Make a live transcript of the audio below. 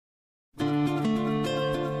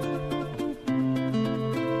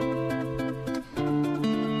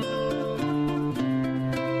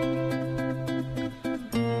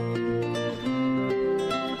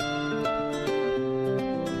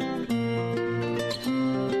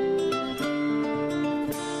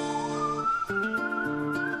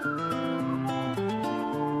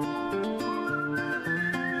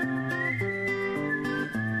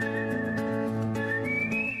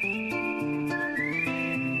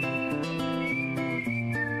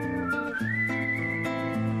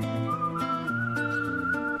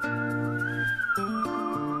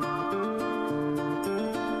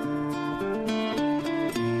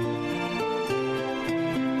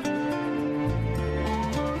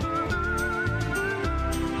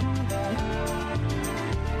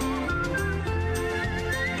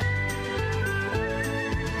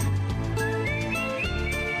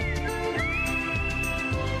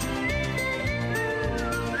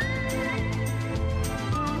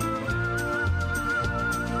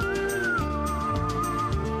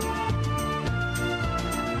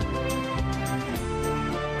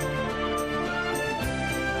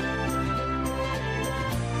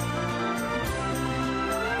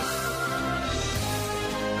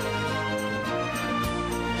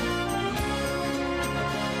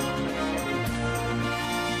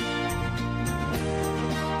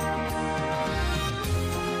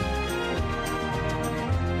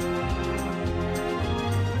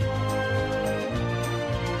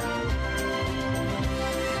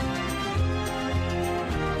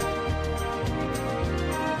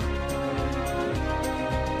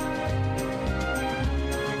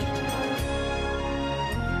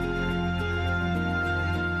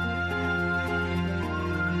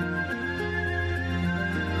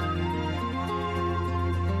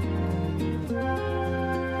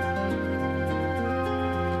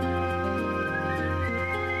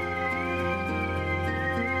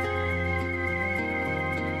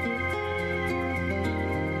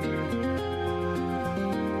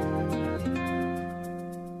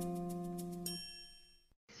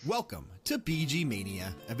Welcome to BG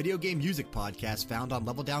Mania, a video game music podcast found on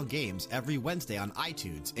Level Down Games every Wednesday on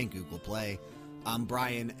iTunes and Google Play. I'm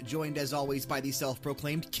Brian, joined as always by the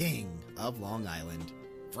self-proclaimed king of Long Island,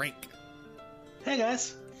 Frank. Hey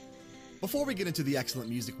guys. Before we get into the excellent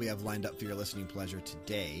music we have lined up for your listening pleasure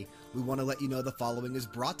today, we want to let you know the following is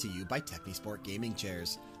brought to you by Technisport Gaming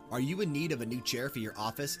Chairs. Are you in need of a new chair for your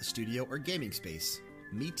office, studio, or gaming space?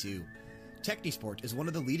 Me too. Technisport is one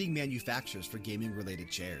of the leading manufacturers for gaming-related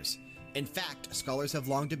chairs. In fact, scholars have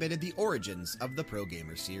long debated the origins of the Pro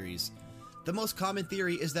Gamer series. The most common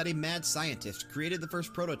theory is that a mad scientist created the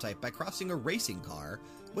first prototype by crossing a racing car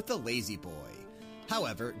with a lazy boy.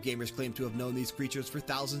 However, gamers claim to have known these creatures for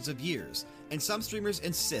thousands of years, and some streamers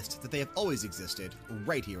insist that they have always existed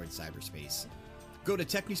right here in cyberspace. Go to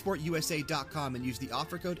TechnisportUSA.com and use the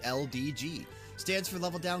offer code LDG, stands for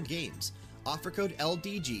Level Down Games. Offer code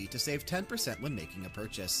LDG to save 10% when making a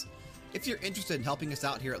purchase. If you're interested in helping us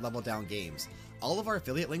out here at Level Down Games, all of our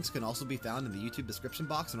affiliate links can also be found in the YouTube description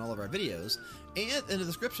box in all of our videos and in the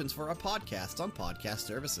descriptions for our podcasts on podcast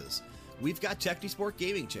services. We've got Technisport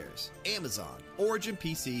Gaming Chairs, Amazon, Origin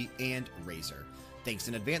PC, and Razer. Thanks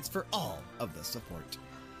in advance for all of the support.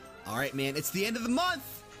 All right, man, it's the end of the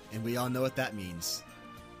month, and we all know what that means.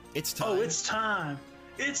 It's time. Oh, it's time.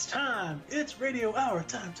 It's time. It's radio hour.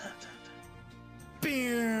 Time.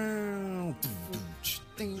 Yeah,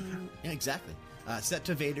 exactly. Set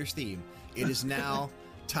to Vader's theme. It is now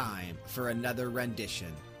time for another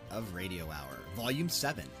rendition of Radio Hour, Volume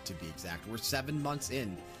 7 to be exact. We're 7 months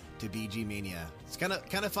in to BG Mania. It's kind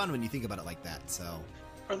of fun when you think about it like that. So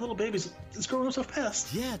our little baby's growing up so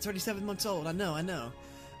fast. Yeah, it's already 7 months old. I know.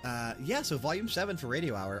 Yeah, so Volume 7 for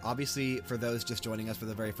Radio Hour. Obviously, for those just joining us for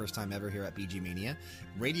the very first time ever here at BG Mania,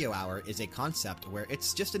 Radio Hour is a concept where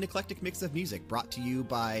it's just an eclectic mix of music brought to you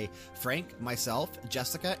by Frank, myself,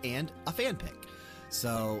 Jessica, and a fan pick.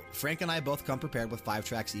 So Frank and I both come prepared with 5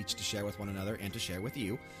 tracks each to share with one another and to share with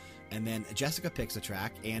you. And then Jessica picks a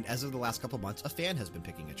track, and as of the last couple months, a fan has been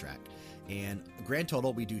picking a track. And grand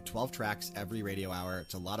total, we do 12 tracks every Radio Hour.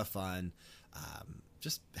 It's a lot of fun.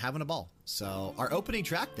 Just having a ball. So our opening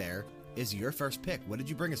track there is your first pick. What did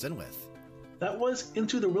you bring us in with? That was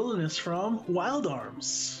Into the Wilderness from Wild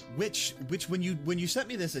Arms. Which when you sent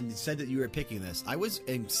me this and said that you were picking this, I was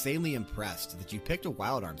insanely impressed that you picked a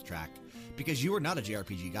Wild Arms track because you are not a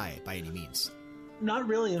JRPG guy by any means. Not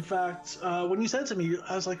really. In fact, when you said it to me,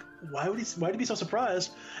 I was like, why'd he be so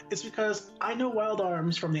surprised? It's because I know Wild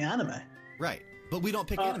Arms from the anime. Right. But we don't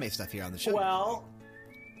pick anime stuff here on the show. Well,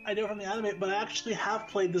 I know from the anime, but I actually have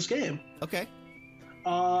played this game. Okay.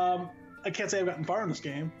 I can't say I've gotten far in this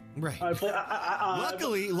game. Right.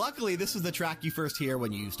 Luckily, this is the track you first hear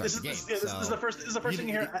when you start the game. This is the first thing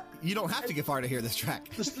you hear. You don't have to get far to hear this track.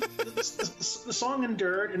 The song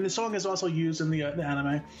endured, and the song is also used in the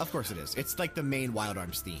anime. Of course it is. It's like the main Wild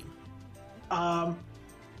Arms theme.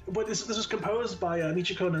 But this was composed by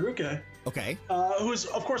Michiko Naruke. Okay. Who's,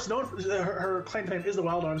 of course, known for her claim to fame is the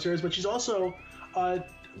Wild Arms series, but she's also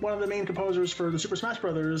one of the main composers for the Super Smash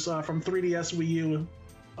Brothers from 3DS, Wii U.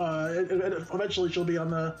 Eventually, she's on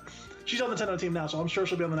the Nintendo team now, so I'm sure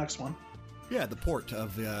she'll be on the next one. Yeah, the port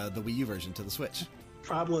of the Wii U version to the Switch.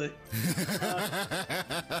 Probably.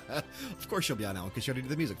 Of course she'll be on that one, because she already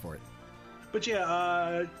did the music for it. But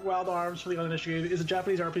yeah, Wild Arms for the uninitiated is a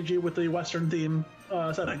Japanese RPG with the Western theme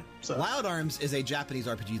setting. So. Wild Arms is a Japanese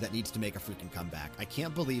RPG that needs to make a freaking comeback. I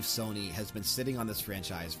can't believe Sony has been sitting on this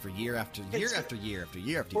franchise for year after year after year.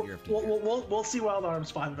 We'll see Wild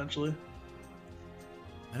Arms 5 eventually.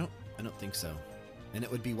 I don't think so. And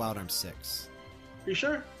it would be Wild Arms 6. Are you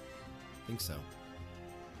sure? I think so.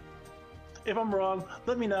 If I'm wrong,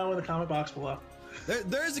 let me know in the comment box below.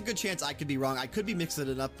 There is a good chance I could be wrong. I could be mixing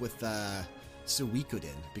it up with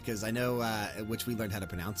Suikoden, because I know which we learned how to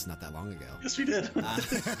pronounce not that long ago. Yes, we did.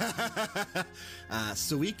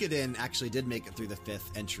 Suikoden actually did make it through the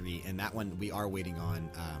 5th entry, and that one we are waiting on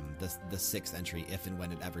the 6th entry if and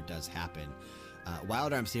when it ever does happen.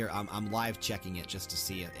 Wild Arms here, I'm live checking it just to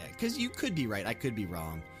see it, because you could be right, I could be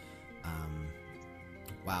wrong.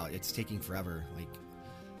 Wow, it's taking forever. Like,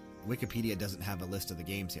 Wikipedia doesn't have a list of the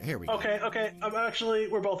games here. Here we go. Okay.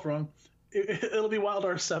 We're both wrong. It'll be Wild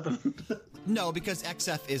Arms 7. No, because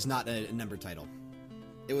XF is not a numbered title.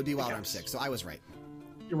 It would be Wild Arms 6, so I was right.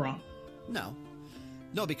 You're wrong. No,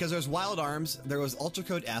 because there's Wild Arms, there was Ultra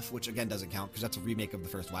Code F, which again doesn't count because that's a remake of the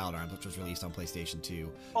first Wild Arms, which was released on PlayStation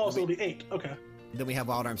 2. Oh, so it'll be 8. Okay. Then we have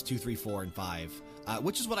Wild Arms 2, 3, 4, and 5,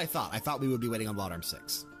 which is what I thought. I thought we would be waiting on Wild Arms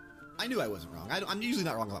 6. I knew I wasn't wrong. I'm usually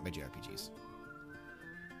not wrong about my JRPGs.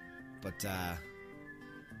 But,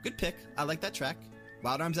 good pick. I like that track.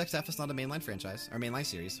 Wild Arms XF is not a mainline franchise, or mainline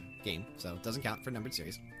series game, so it doesn't count for numbered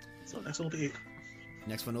series. So next one will be 8.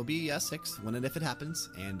 Next one will be 6, when and if it happens.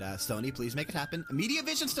 And Sony, please make it happen.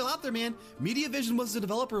 MediaVision's still out there, man. MediaVision was the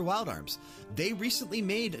developer of Wild Arms. They recently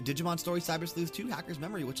made Digimon Story Cyber Sleuth 2 Hacker's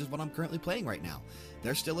Memory, which is what I'm currently playing right now.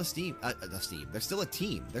 They're still They're still a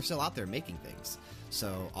team. They're still out there making things.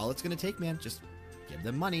 So all it's going to take, man, just give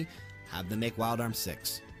them money, have them make Wild Arms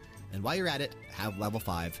 6. And while you're at it, have Level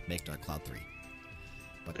 5 make Dark Cloud 3.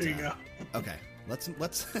 But, there you go. Okay, let's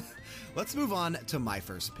let's move on to my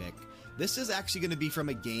first pick. This is actually going to be from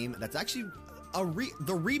a game that's actually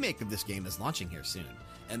the remake of this game is launching here soon,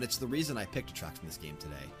 and it's the reason I picked a track from this game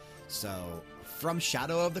today. So, from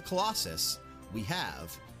Shadow of the Colossus, we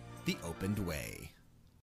have The Opened Way.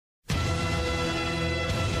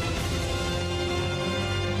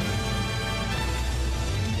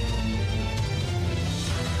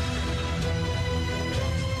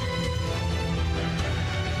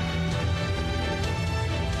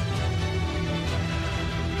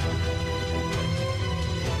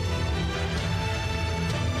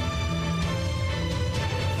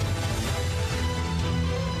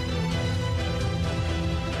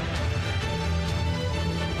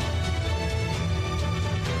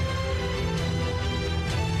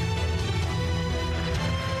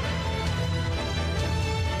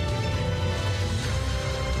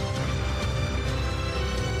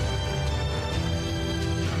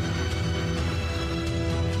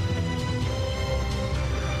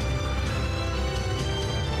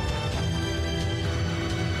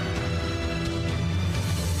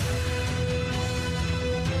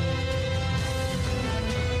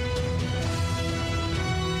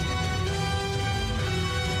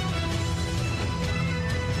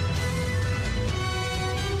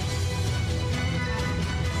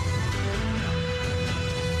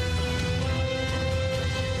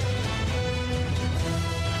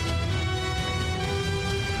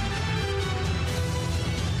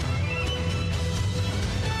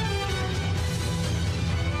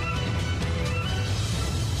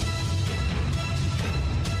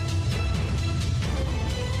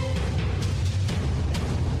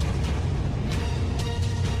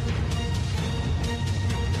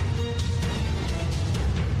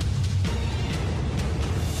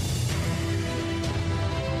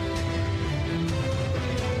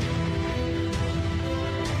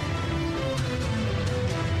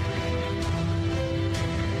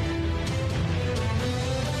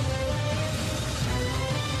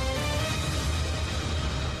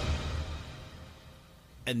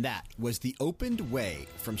 And that was The Opened Way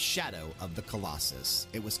from Shadow of the Colossus.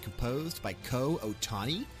 It was composed by Ko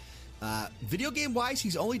Otani. Video game-wise,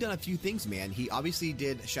 he's only done a few things, man. He obviously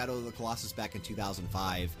did Shadow of the Colossus back in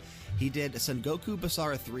 2005. He did Sengoku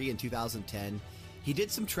Basara 3 in 2010. He did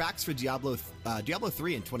some tracks for Diablo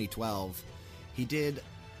 3 in 2012. He did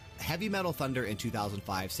Heavy Metal Thunder in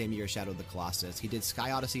 2005, same year as Shadow of the Colossus. He did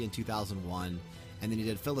Sky Odyssey in 2001, and then he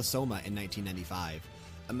did Philosoma in 1995.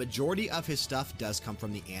 A majority of his stuff does come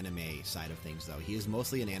from the anime side of things, though. He is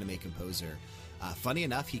mostly an anime composer. Funny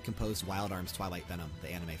enough, he composed Wild Arms Twilight Venom, the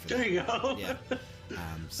anime for that. There you go. Yeah.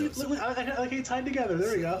 I like it tied together.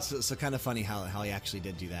 There we go. So kind of funny how he actually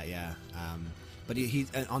did do that, yeah. But he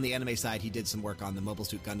on the anime side, he did some work on the Mobile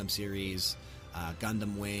Suit Gundam series,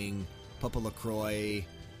 Gundam Wing, Popo LaCroix,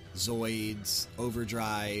 Zoids,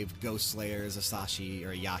 Overdrive, Ghost Slayers, Asashi,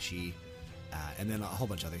 or Yashi, and then a whole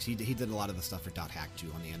bunch of others. He did a lot of the stuff for Dot Hack,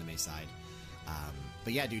 too, on the anime side.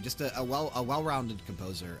 But yeah, dude, just a well-rounded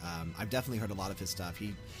composer. I've definitely heard a lot of his stuff.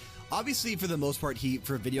 He obviously, for the most part,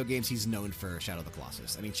 for video games, he's known for Shadow of the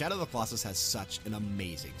Colossus. I mean, Shadow of the Colossus has such an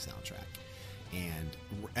amazing soundtrack. And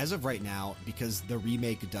as of right now, because the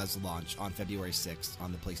remake does launch on February 6th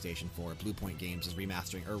on the PlayStation 4, Bluepoint Games is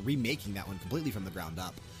remastering or remaking that one completely from the ground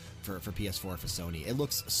up for PS4 for Sony. It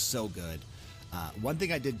looks so good. One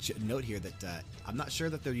thing I did note here that I'm not sure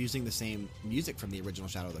that they're using the same music from the original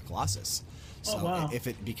Shadow of the Colossus. So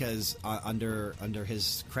because under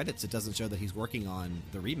his credits, it doesn't show that he's working on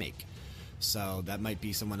the remake. So that might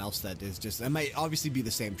be someone else that is just, it might obviously be the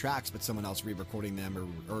same tracks, but someone else re-recording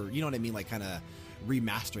them or you know what I mean, like kind of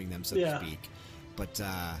remastering them, so to speak. But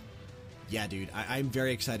yeah, dude, I'm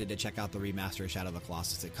very excited to check out the remaster of Shadow of the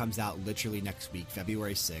Colossus. It comes out literally next week,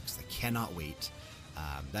 February 6th. I cannot wait.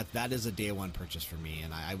 That is a day one purchase for me,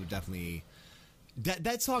 and I would definitely.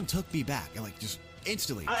 That song took me back, like just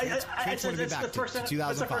instantly. Transported me back to 2005.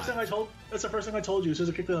 That's the first thing I told you. As soon as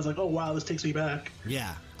it kicked in, I was like, "Oh wow, this takes me back."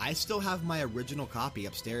 Yeah, I still have my original copy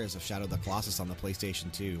upstairs of Shadow of the Colossus on the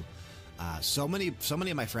PlayStation 2. So many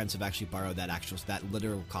of my friends have actually borrowed that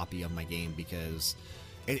literal copy of my game because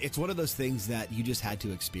It's one of those things that you just had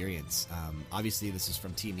to experience. Obviously, this is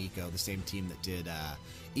from Team Eco, the same team that did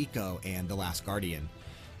Eco and The Last Guardian.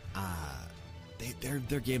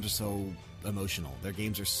 Their games are so emotional. Their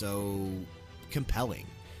games are so compelling.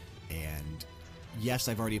 And yes,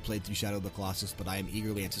 I've already played through Shadow of the Colossus, but I am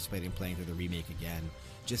eagerly anticipating playing through the remake again.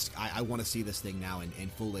 Just, I want to see this thing now in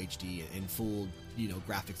full HD, in full,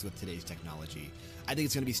 graphics with today's technology. I think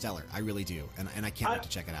it's going to be stellar. I really do. And I can't wait to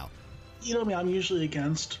check it out. You know me, I'm usually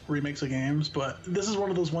against remakes of games, but this is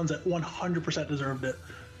one of those ones that 100% deserved it.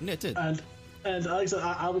 Yeah, it did. And like I said,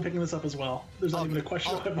 I'll be picking this up as well. There's not even a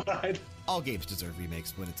question in my mind. All games deserve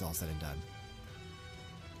remakes when it's all said and done.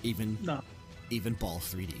 Even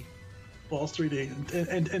Balls 3D. Balls 3D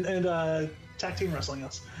and tag team wrestling,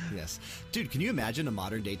 yes. Yes. Dude, can you imagine a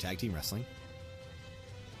modern day tag team wrestling?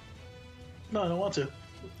 No, I don't want to.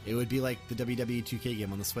 It would be like the WWE 2K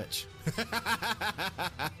game on the Switch.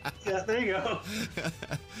 Yeah, there you go. All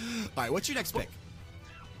right, what's your next pick?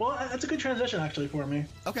 Well, that's a good transition actually for me.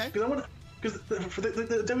 Okay. Because for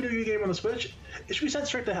the WWE game on the Switch, it should be sent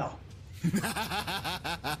straight to hell.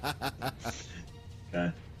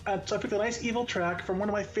 Okay. So I picked a nice evil track from one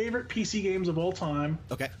of my favorite PC games of all time.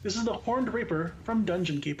 Okay. This is the Horned Reaper from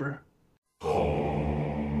Dungeon Keeper.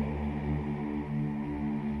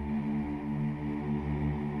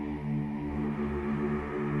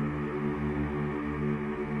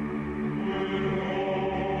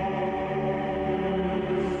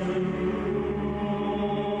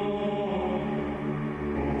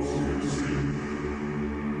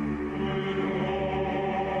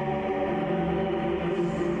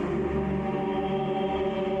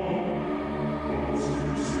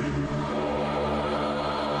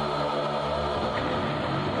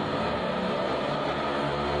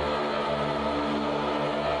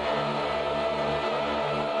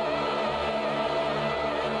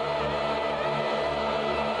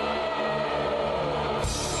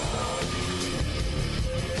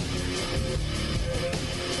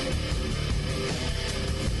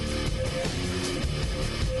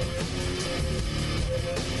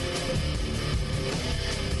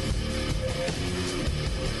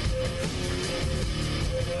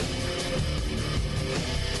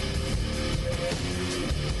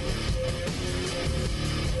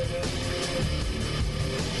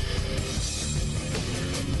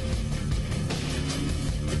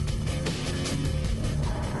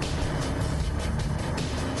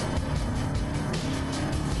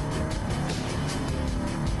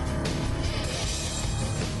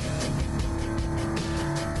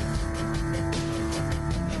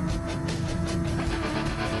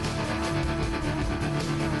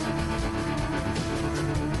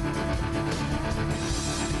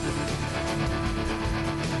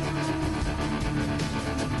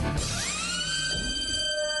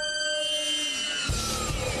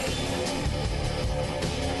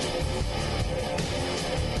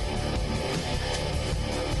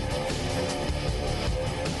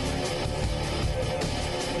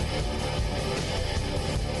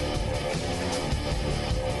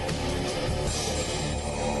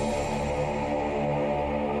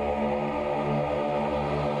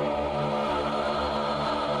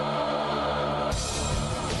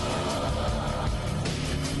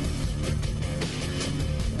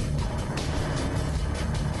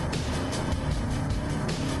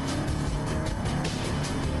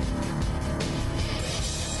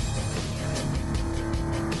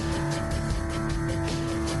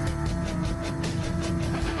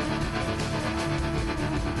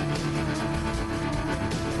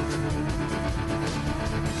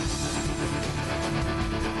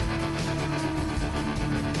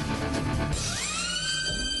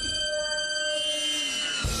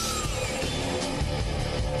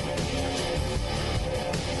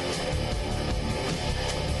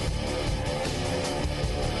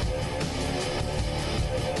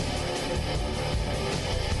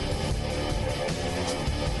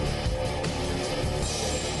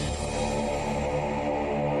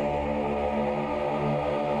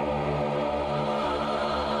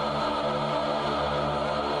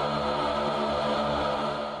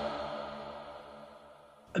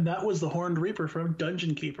 And that was the Horned Reaper from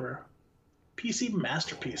Dungeon Keeper. PC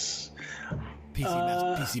masterpiece.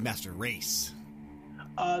 PC Master Race.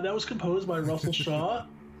 That was composed by Russell Shaw.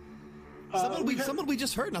 Someone we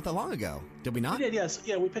just heard not that long ago. Did we not? We did, yes.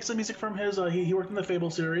 Yeah, we picked some music from his. He worked in the Fable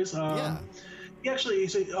series. Yeah. He actually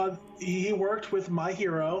he worked with my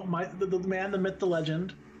hero, the man, the myth, the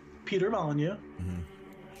legend, Peter Molyneux.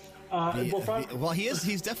 Mm-hmm. Well,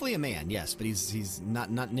 he's definitely a man, yes, but he's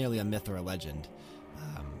not nearly a myth or a legend.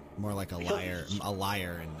 More like a liar,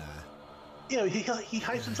 and he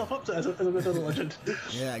hypes himself up as a mythical legend.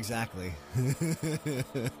 Yeah, exactly.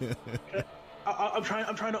 I'm trying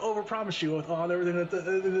to overpromise you with on everything that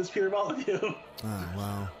this Peter Molyneux.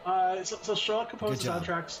 Oh, wow. So Shaw composed the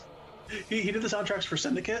soundtracks. He did the soundtracks for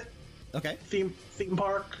Syndicate, Okay. Theme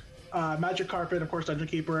Park, Magic Carpet, of course, Dungeon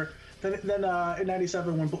Keeper. Then in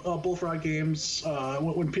 '97, when Bullfrog Games,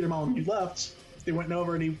 when Peter Molyneux left, they went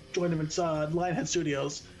over and he joined them in Lionhead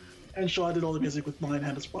Studios, and Shaw did all the music with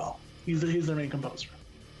Lionhead as well. He's their main composer.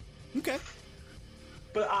 Okay.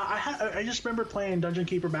 But I just remember playing Dungeon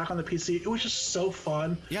Keeper back on the PC. It was just so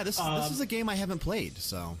fun. Yeah, this is a game I haven't played,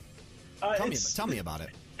 so tell me about it.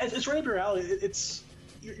 It's right up your alley. It's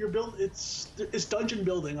dungeon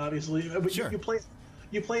building, obviously. But sure.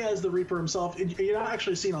 You play as the Reaper himself. You're not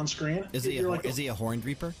actually seen on screen. Is he a Horned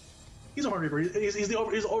Reaper? He's a Horned Reaper. He's the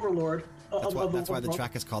Overlord. That's why the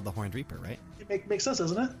track is called the Horned Reaper, right? It makes sense,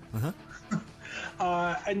 doesn't it?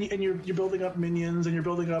 And you're building up minions, and you're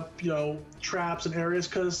building up traps and areas,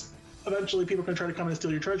 because eventually people are going to try to come and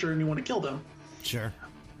steal your treasure, and you want to kill them. Sure.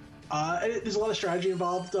 There's a lot of strategy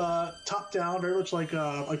involved, top down, very much like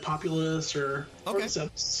Populous or The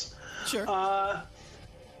Sims. Sure.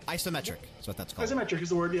 Isometric is what that's called. Isometric is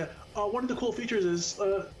the word. Yeah. One of the cool features is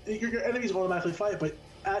your enemies automatically fight, but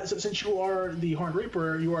since you are the Horned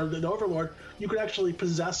Reaper, you are the Overlord, you could actually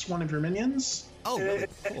possess one of your minions. Oh, really?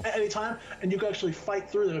 Cool. At any time, and you can actually fight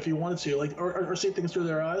through them if you wanted to, or see things through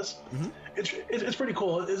their eyes. Mm-hmm. It's pretty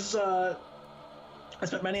cool. I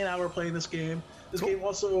spent many an hour playing this game. This game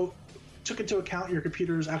also took into account your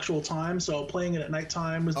computer's actual time, so playing it at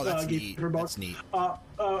nighttime was that's neat. That's neat.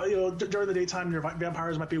 During the daytime, your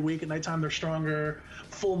vampires might be weak. At nighttime, they're stronger.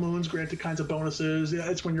 Full moons granted kinds of bonuses. Yeah,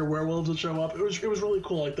 it's when your werewolves would show up. It was really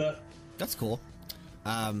cool like that. That's cool.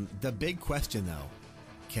 The big question, though,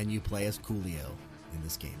 can you play as Coolio in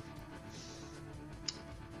this game?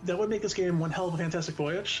 That would make this game one hell of a fantastic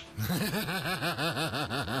voyage.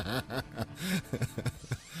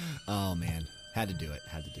 Oh, man. Had to do it.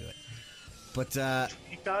 But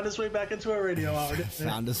he found his way back into a radio hour.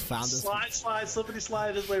 Found slippity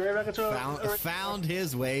slide his way right back into found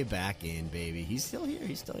his way back in, baby. He's still here.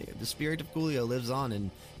 The spirit of Coolio lives on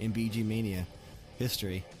in BG Mania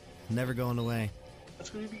history, never going away. That's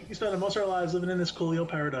going to be. We spent most of our lives living in this Coolio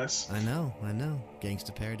paradise. I know,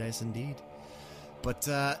 gangsta paradise indeed. But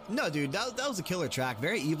no, dude, that was a killer track.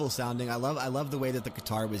 Very evil sounding. I love the way that the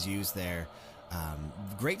guitar was used there.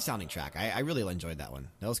 Great sounding track. I really enjoyed that one.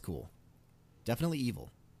 That was cool. Definitely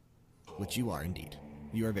evil, which you are indeed.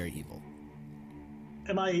 You are very evil.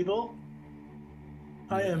 Am I evil?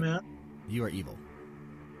 I am, man. You are evil.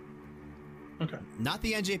 Okay. Not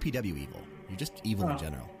the NJPW evil. You're just evil in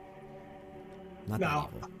general. Not that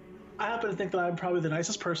evil. I happen to think that I'm probably the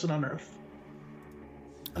nicest person on Earth.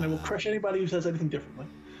 And I will crush anybody who says anything differently.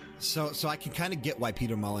 So I can kind of get why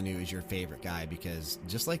Peter Molyneux is your favorite guy, because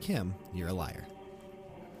just like him, you're a liar.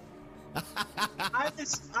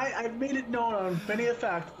 I've made it known on many a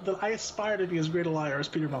fact that I aspire to be as great a liar as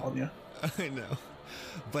Peter Molyneux. I know.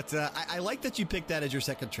 But I like that you picked that as your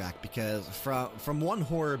second track, because from one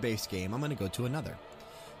horror-based game, I'm going to go to another.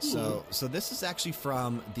 So this is actually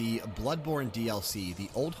from the Bloodborne DLC, The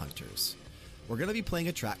Old Hunters. We're going to be playing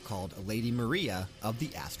a track called Lady Maria of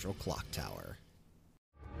the Astral Clock Tower.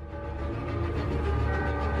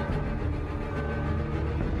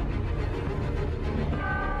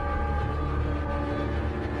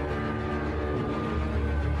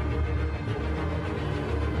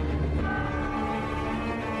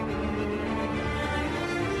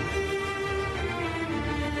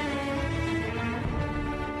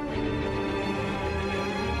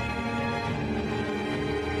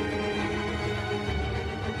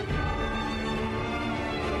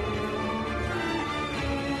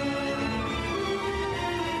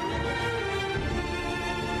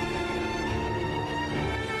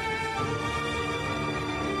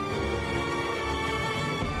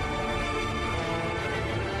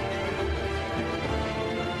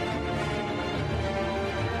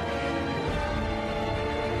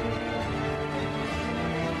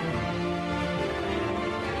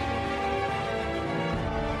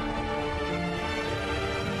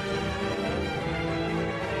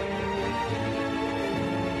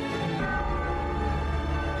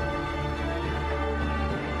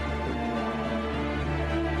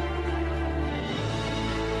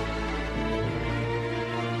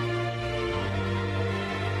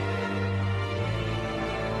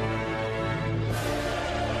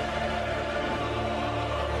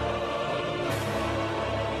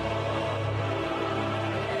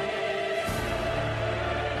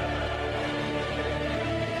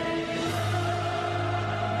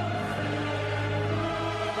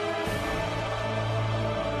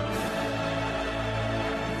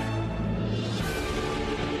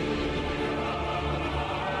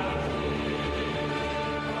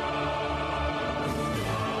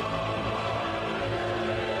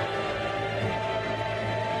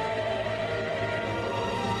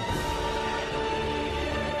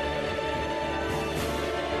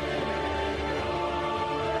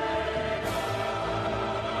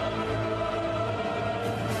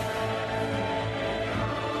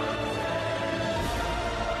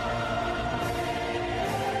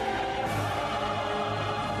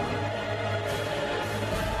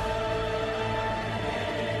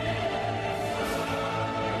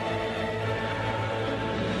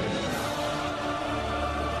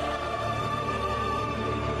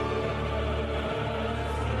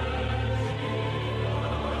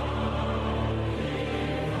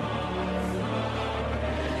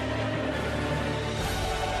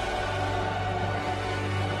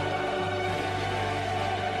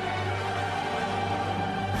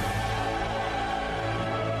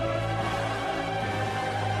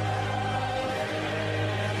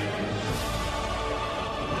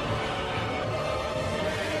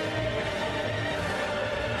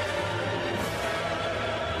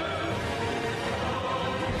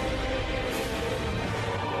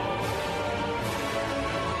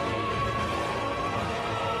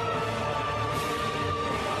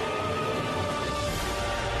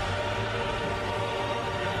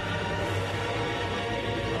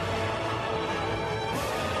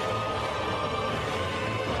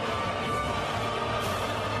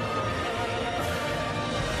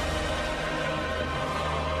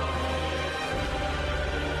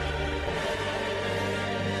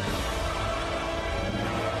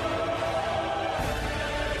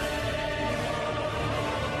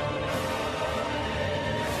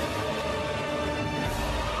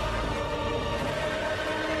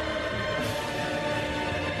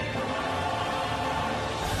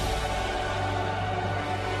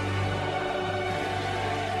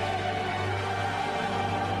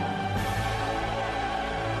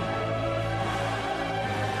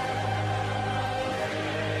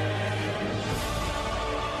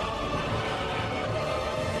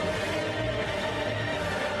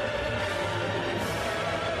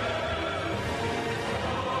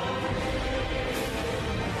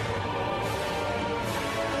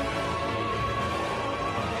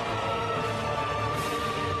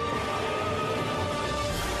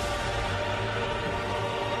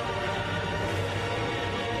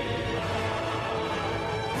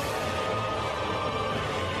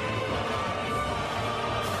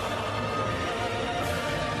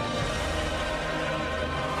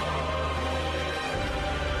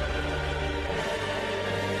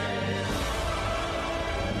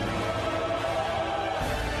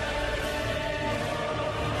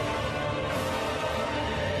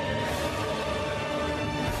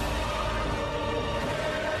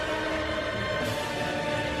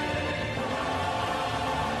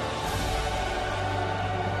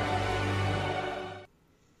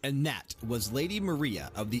 And that was Lady Maria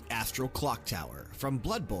of the Astral Clock Tower from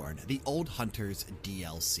Bloodborne, the Old Hunters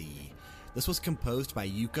DLC. This was composed by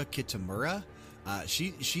Yuka Kitamura.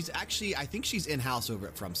 She's actually, I think she's in-house over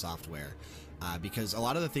at From Software, because a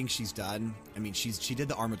lot of the things she's done, I mean, she did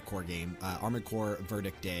the Armored Core game, Armored Core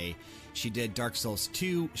Verdict Day. She did Dark Souls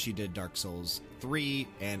 2, she did Dark Souls 3,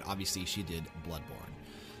 and obviously she did Bloodborne.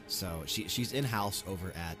 So she's in-house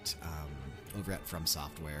over at From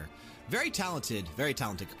Software. Very talented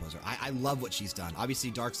composer. I love what she's done.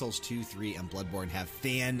 Obviously, Dark Souls 2, 3, and Bloodborne have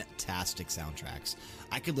fantastic soundtracks.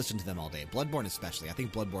 I could listen to them all day. Bloodborne especially. I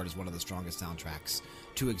think Bloodborne is one of the strongest soundtracks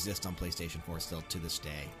to exist on PlayStation 4 still to this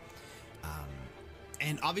day.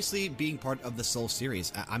 And obviously, being part of the Souls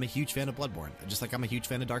series, I'm a huge fan of Bloodborne, just like I'm a huge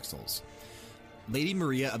fan of Dark Souls. Lady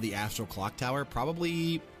Maria of the Astral Clock Tower,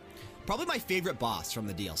 probably my favorite boss from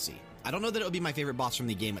the DLC. I don't know that it would be my favorite boss from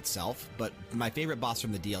the game itself, but my favorite boss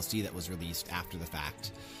from the DLC that was released after the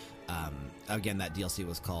fact. Again, that DLC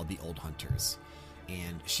was called The Old Hunters.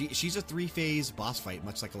 And she's a 3-phase boss fight,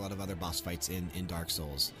 much like a lot of other boss fights in Dark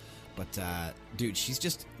Souls. But, dude, she's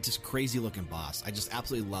just crazy-looking boss. I just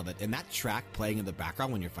absolutely love it. And that track playing in the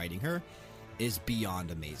background when you're fighting her is beyond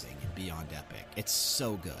amazing and beyond epic. It's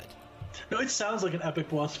so good. No, it sounds like an epic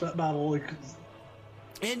boss battle. Like...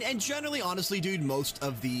 And generally, honestly, dude, most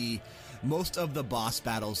of the boss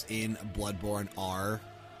battles in Bloodborne are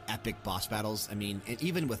epic boss battles. I mean, and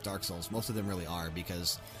even with Dark Souls, most of them really are,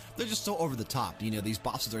 because they're just so over the top. You know, these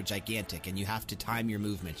bosses are gigantic, and you have to time your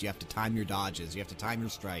movements, you have to time your dodges, you have to time your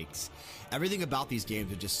strikes. Everything about these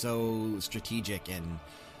games are just so strategic, and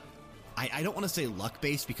I don't want to say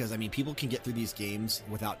luck-based, because, I mean, people can get through these games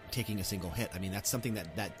without taking a single hit. I mean, that's something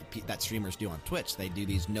that streamers do on Twitch. They do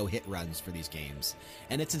these no-hit runs for these games,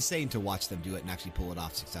 and it's insane to watch them do it and actually pull it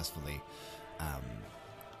off successfully.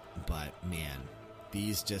 But, man,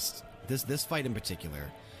 this fight in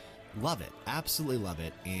particular, love it. Absolutely love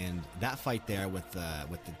it. And that fight there with the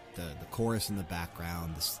chorus in the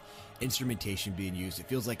background, this instrumentation being used, it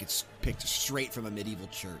feels like it's picked straight from a medieval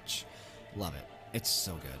church. Love it. It's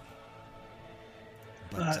so good.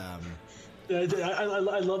 But,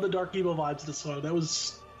 I love the Dark Evil vibes of this song. That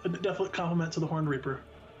was a definite compliment to the Horned Reaper.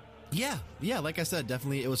 Yeah, like I said,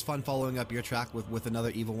 definitely it was fun following up your track with another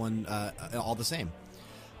evil one, all the same.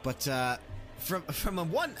 But from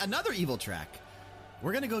another evil track,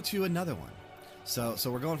 we're going to go to another one. So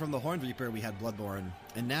we're going from the Horned Reaper, we had Bloodborne,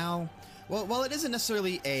 and now, well, while it isn't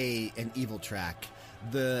necessarily an evil track,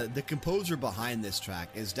 the composer behind this track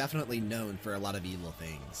is definitely known for a lot of evil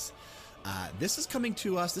things. This is coming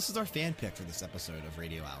to us. This is our fan pick for this episode of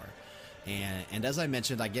Radio Hour. And as I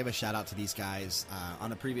mentioned, I gave a shout out to these guys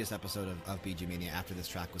on a previous episode of BG Mania after this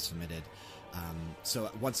track was submitted.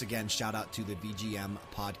 So once again, shout out to the VGM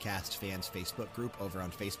Podcast Fans Facebook group over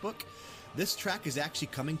on Facebook. This track is actually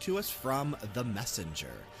coming to us from The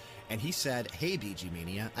Messenger. And he said, "Hey BG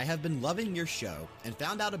Mania, I have been loving your show and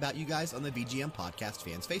found out about you guys on the VGM Podcast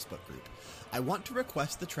Fans Facebook group. I want to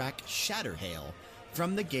request the track Shatterhail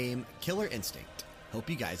from the game Killer Instinct. Hope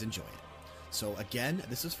you guys enjoy it." So again,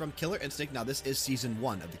 this is from Killer Instinct. Now this is Season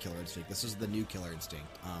 1 of the Killer Instinct. This is the new Killer Instinct,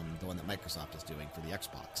 the one that Microsoft is doing for the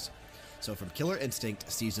Xbox. So from Killer Instinct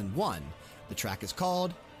Season 1, the track is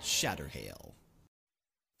called Shatterhail.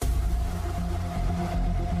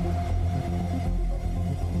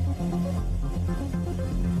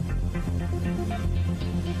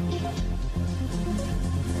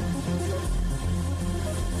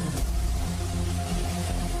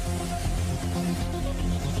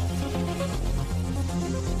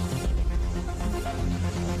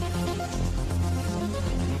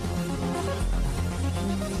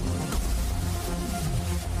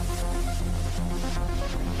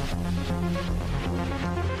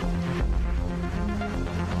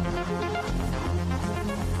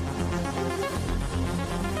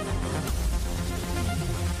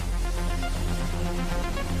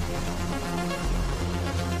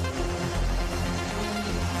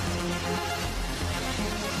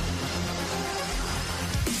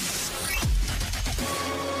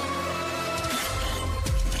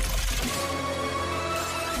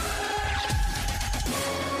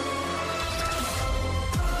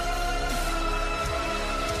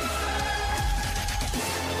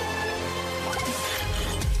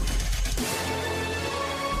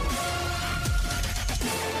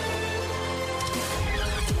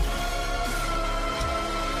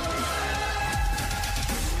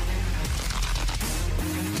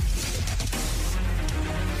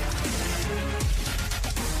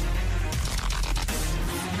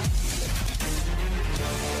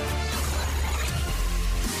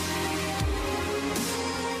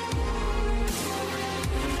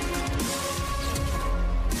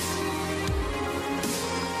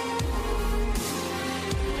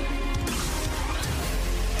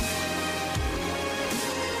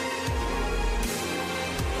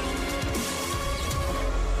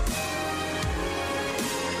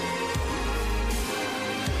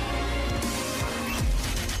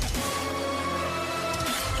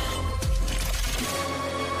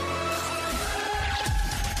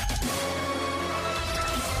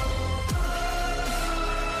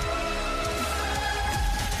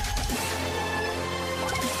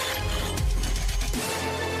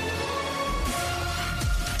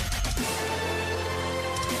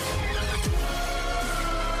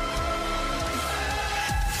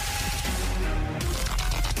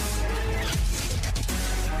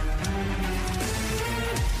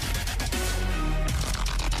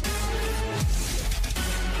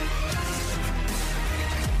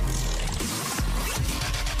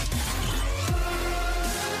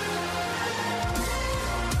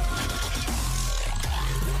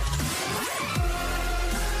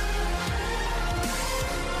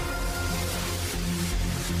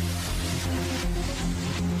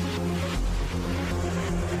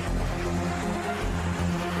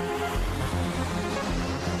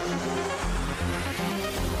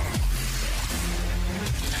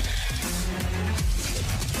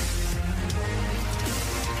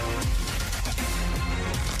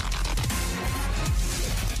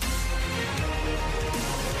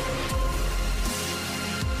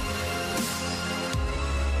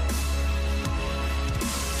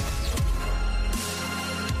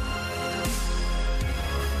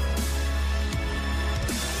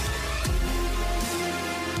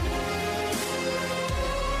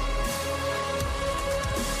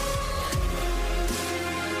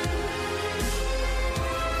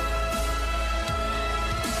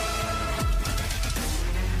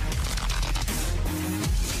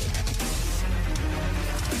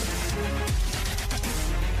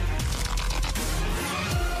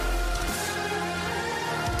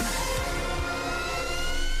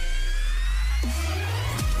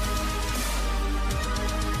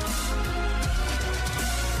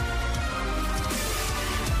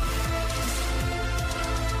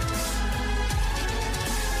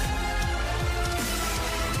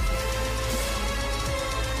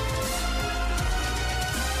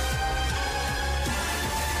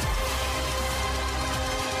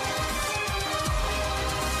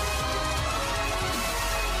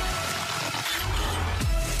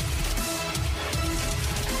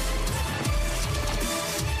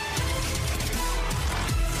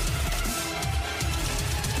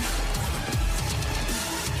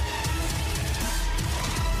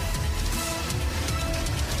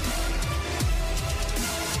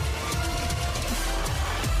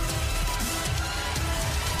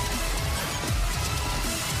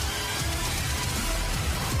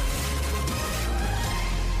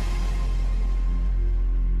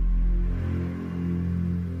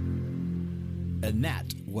 And that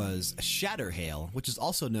was Shatterhail, which is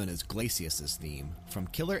also known as Glacius's theme, from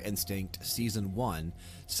Killer Instinct Season 1,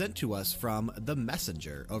 sent to us from The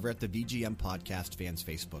Messenger over at the VGM Podcast Fans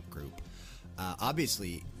Facebook group.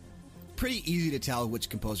 Obviously, pretty easy to tell which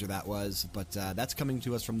composer that was, but that's coming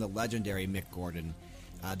to us from the legendary Mick Gordon.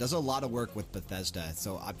 Does a lot of work with Bethesda,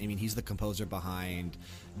 so I mean, he's the composer behind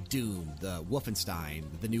Doom, the Wolfenstein,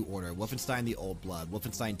 the New Order, Wolfenstein the Old Blood,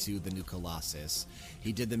 Wolfenstein 2, the New Colossus.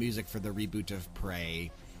 He did the music for the reboot of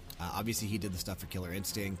Prey. Obviously, he did the stuff for Killer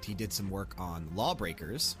Instinct. He did some work on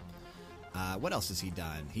Lawbreakers. What else has he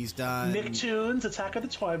done? He's done Nicktoons, Attack of the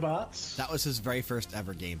Twybots. That was his very first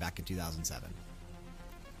ever game back in 2007.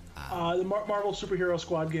 The Marvel Superhero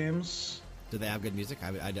Squad games. Do they have good music?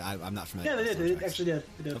 I'm not familiar. Yeah, they did. They actually did.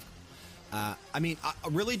 They did. I mean,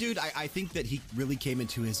 really, dude, I think that he really came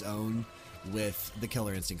into his own with the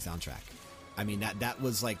Killer Instinct soundtrack. I mean, that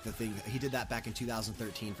was like the thing. He did that back in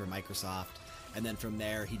 2013 for Microsoft. And then from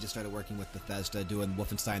there, he just started working with Bethesda, doing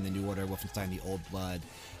Wolfenstein the New Order, Wolfenstein the Old Blood,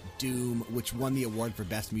 Doom, which won the award for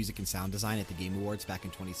Best Music and Sound Design at the Game Awards back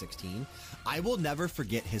in 2016. I will never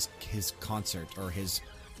forget his concert or his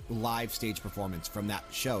live stage performance from that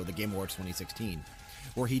show, the Game Awards 2016,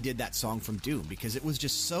 where he did that song from Doom, because it was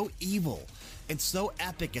just so evil and so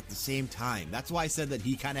epic at the same time. That's why I said that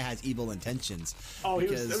he kind of has evil intentions. Oh, it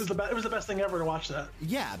was the best thing ever to watch that.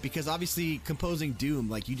 Yeah, because obviously composing Doom,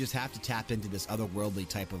 like, you just have to tap into this otherworldly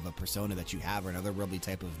type of a persona that you have, or an otherworldly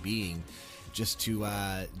type of being, just to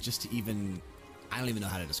even, I don't even know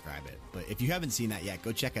how to describe it. But if you haven't seen that yet,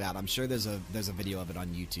 go check it out. I'm sure there's a video of it on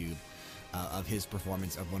YouTube. Of his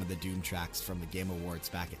performance of one of the Doom tracks from the Game Awards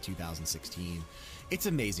back at 2016. It's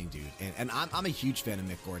amazing, dude, and I'm a huge fan of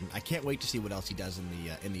Mick Gordon. I can't wait to see what else he does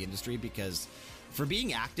in the industry, because for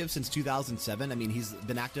being active since 2007, I mean, he's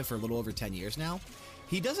been active for a little over 10 years now.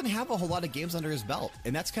 He doesn't have a whole lot of games under his belt,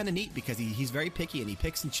 and that's kind of neat, because he's very picky and he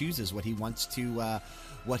picks and chooses what he wants to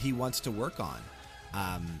work on.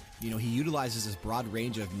 You know, he utilizes this broad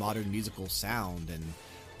range of modern musical sound and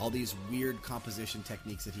all these weird composition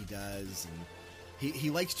techniques that he does, and he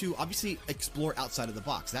likes to obviously explore outside of the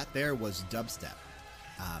box. That there was dubstep,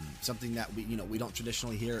 something that we don't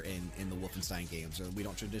traditionally hear in the Wolfenstein games, or we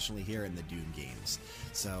don't traditionally hear in the Doom games.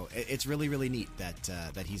 So it's really, really neat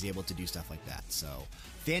that he's able to do stuff like that. So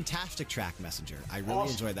fantastic track, Messenger. I really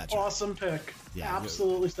enjoyed that track. Awesome pick. Yeah,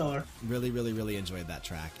 absolutely stellar. Really, really, really enjoyed that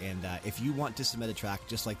track. And if you want to submit a track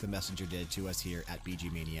just like the Messenger did to us here at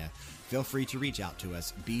BG Mania, feel free to reach out to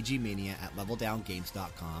us,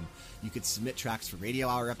 bgmania@leveldowngames.com. You could submit tracks for Radio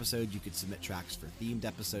Hour episodes. You could submit tracks for themed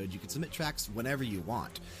episodes. You could submit tracks whenever you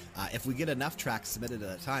want. If we get enough tracks submitted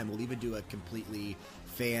at a time, we'll even do a completely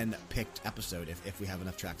fan-picked episode if we have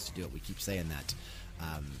enough tracks to do it. We keep saying that.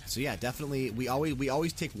 So yeah, definitely. We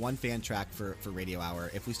always take one fan track for Radio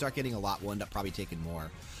Hour. If we start getting a lot, we'll end up probably taking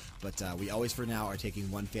more. But we always, for now, are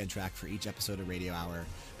taking one fan track for each episode of Radio Hour.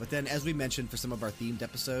 But then, as we mentioned, for some of our themed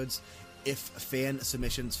episodes, if fan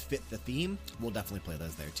submissions fit the theme, we'll definitely play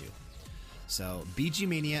those there too. So,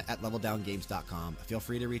 bgmania@leveldowngames.com. Feel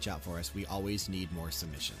free to reach out for us. We always need more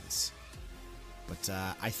submissions. But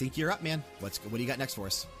I think you're up, man. What do you got next for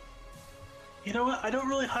us? You know what? I don't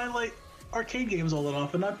really highlight arcade games all that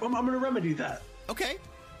often. I'm going to remedy that. Okay.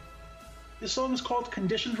 This song is called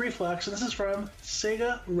Conditioned Reflex, and this is from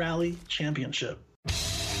Sega Rally Championship.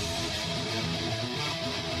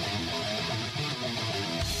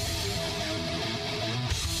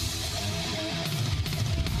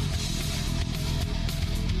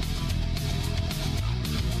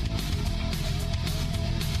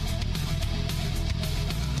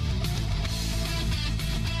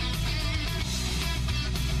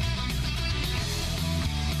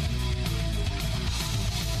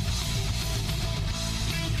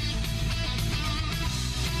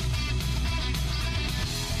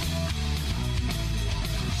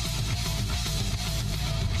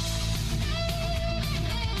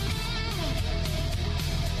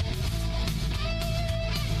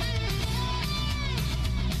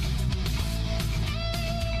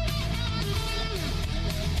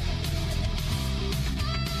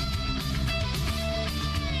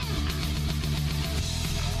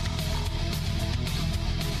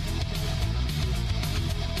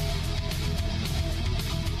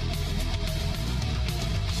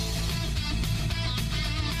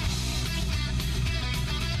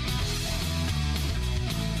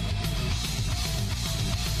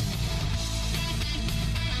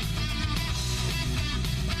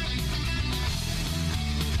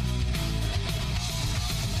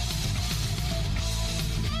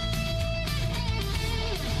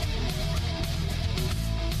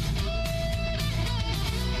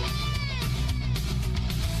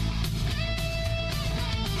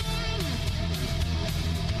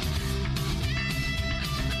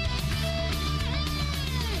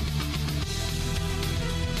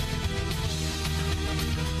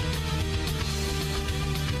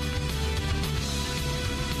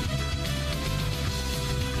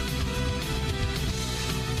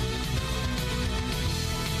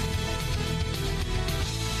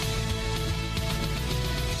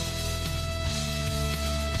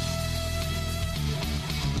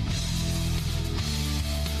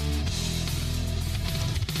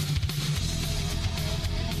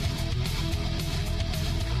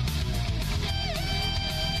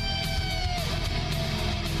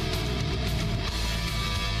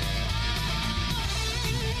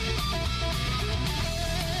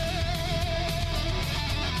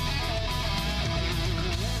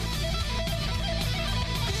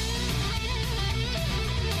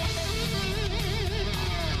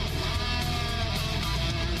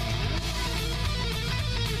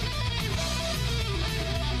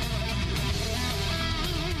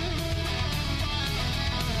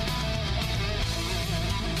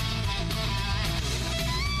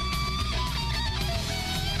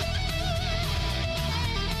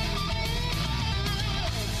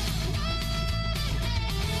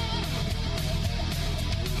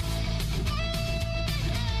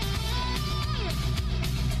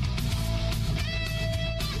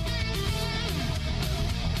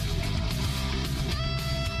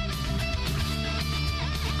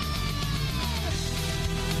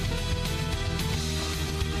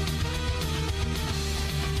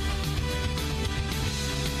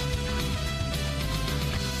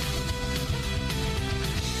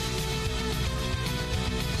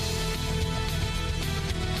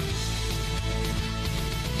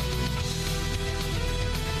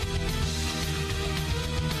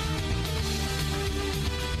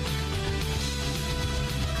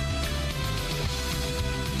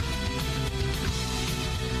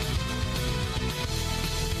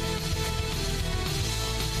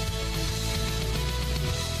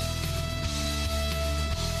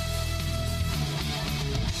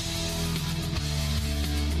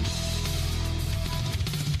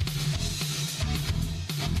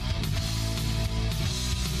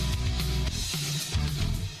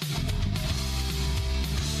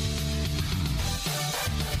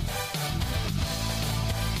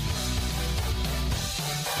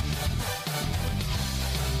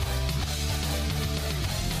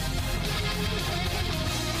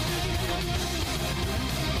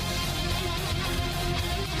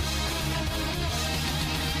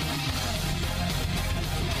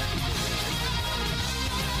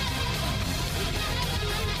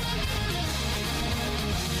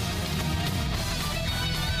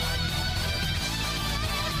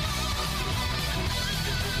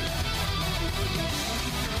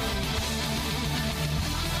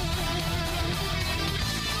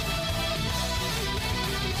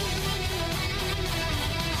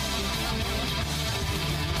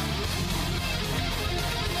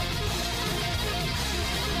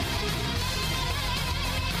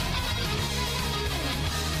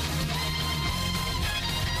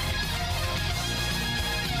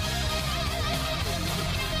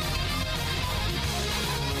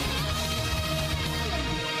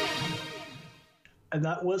 and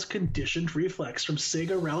that was Conditioned Reflex from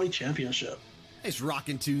Sega Rally Championship. Nice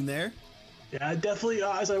rockin' tune there. Yeah, definitely.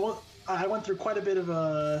 As I went through quite a bit of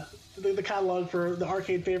the catalog for the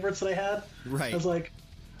arcade favorites that I had. Right. I was like,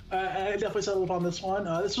 I definitely settled upon this one.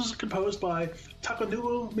 This was composed by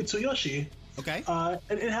Takanobu Mitsuyoshi. Okay.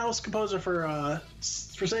 An in-house composer for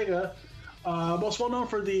Sega. Most well known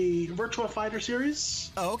for the Virtua Fighter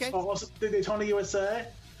series. Oh, okay. Also the Daytona USA.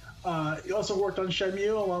 He also worked on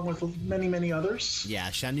Shenmue along with many, many others. Yeah,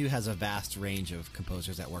 Shenmue has a vast range of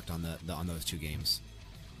composers that worked on on those two games.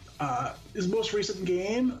 His most recent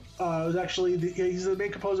game was actually he's the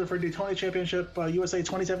main composer for Daytona Championship USA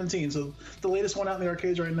 2017. So the latest one out in the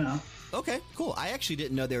arcades right now. Okay, cool. I actually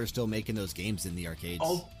didn't know they were still making those games in the arcades.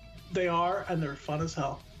 Oh, they are, and they're fun as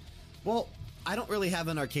hell. Well, I don't really have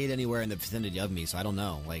an arcade anywhere in the vicinity of me, so I don't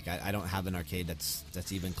know. Like, I don't have an arcade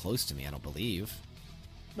that's even close to me. I don't believe.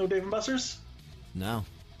 No Dave and Buster's? No.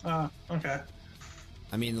 Okay.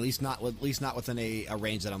 I mean, at least not within a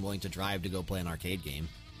range that I'm willing to drive to go play an arcade game.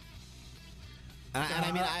 And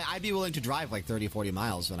I mean, I'd be willing to drive like 30, 40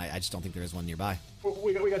 miles, but I just don't think there is one nearby.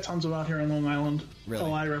 We got tons of them out here on Long Island. Really?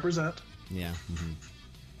 Oh, I represent. Yeah. Mm-hmm.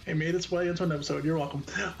 It made its way into an episode. You're welcome.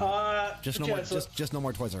 Just no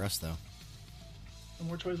more Toys R Us, though. No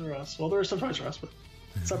more Toys R Us. Well, there are some Toys R Us, but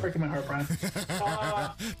stop breaking my heart, Brian.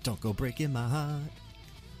 Don't go breaking my heart.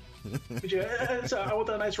 So I want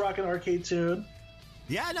that nice rockin' arcade tune.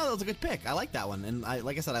 Yeah, no, that was a good pick. I like that one, and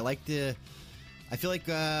like I said, I feel like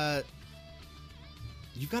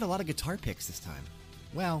you've got a lot of guitar picks this time.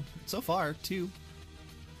 Well, so far, 2.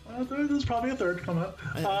 There's probably a third coming up.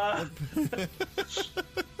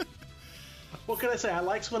 What can I say? I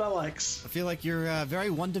likes what I likes. I feel like you're very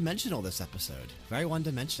one-dimensional this episode. Very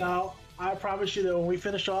one-dimensional. Now, I promise you that when we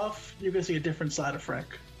finish off, you're going to see a different side of Frank.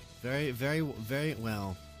 Very, very, very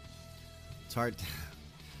well. It's hard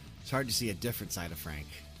to see a different side of Frank.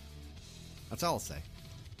 That's all I'll say.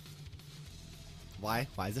 Why?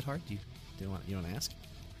 Why is it hard? You don't ask?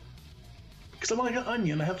 Because I'm like an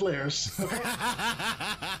onion. I have layers. Okay?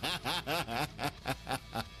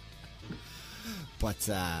 But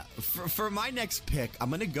for my next pick, I'm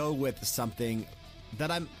going to go with something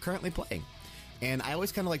that I'm currently playing. And I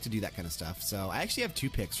always kind of like to do that kind of stuff. So I actually have 2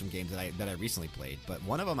 picks from games that I recently played, but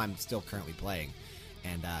one of them I'm still currently playing.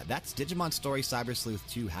 And that's Digimon Story Cyber Sleuth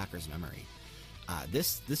 2 Hacker's Memory.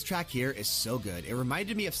 This track here is so good. It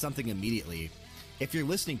reminded me of something immediately. If you're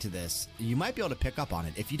listening to this, you might be able to pick up on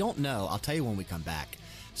it. If you don't know, I'll tell you when we come back.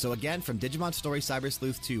 So again, from Digimon Story Cyber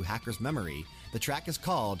Sleuth 2 Hacker's Memory, the track is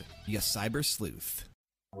called Ya Cyber Sleuth.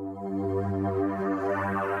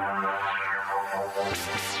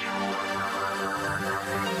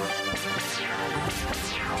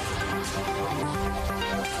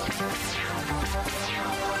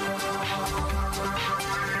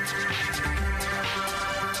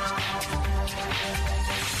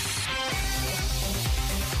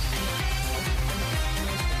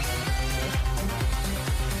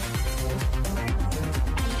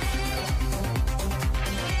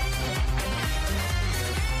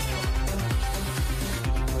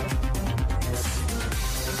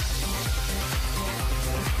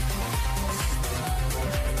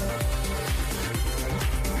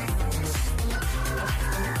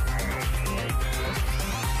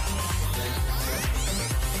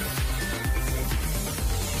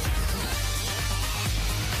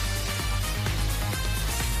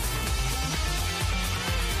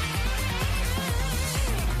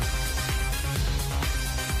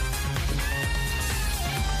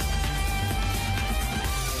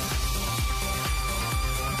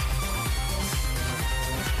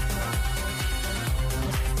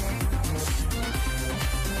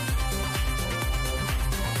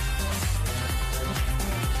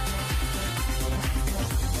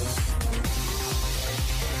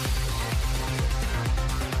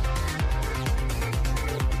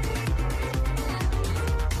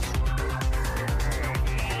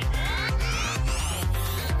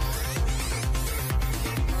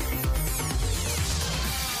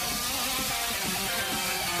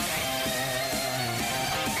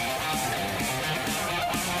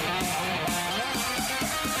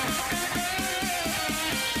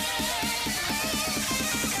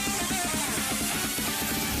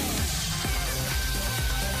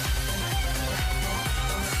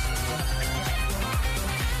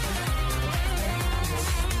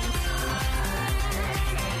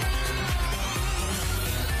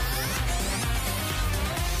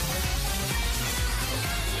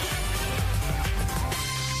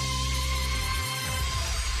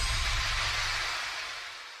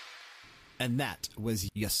 And that was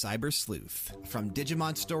Ya Cyber Sleuth from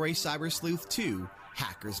Digimon Story Cyber Sleuth 2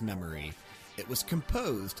 Hacker's Memory. It was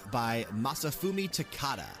composed by Masafumi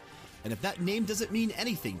Takada. And if that name doesn't mean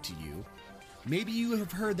anything to you, maybe you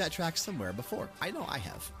have heard that track somewhere before. I know I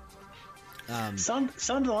have.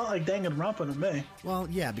 Sounded a lot like Danganronpa to me. Well,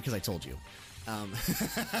 yeah, because I told you.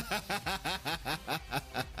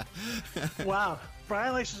 Wow,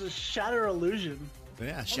 Brian likes to shatter illusion.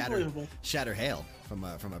 Yeah, Shatter Hail from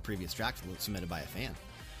a previous track submitted by a fan.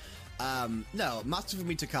 No,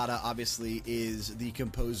 Masafumi Takada obviously is the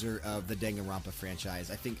composer of the Danganronpa franchise.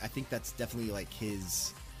 I think that's definitely like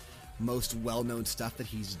his most well-known stuff that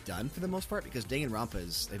he's done for the most part, because Danganronpa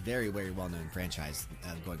is a very, very well-known franchise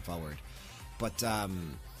going forward. But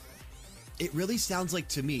it really sounds like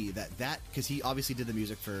to me that because he obviously did the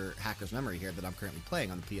music for Hacker's Memory here that I'm currently playing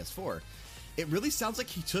on the PS4, it really sounds like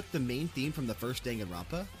he took the main theme from the first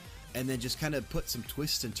Danganronpa and then just kind of put some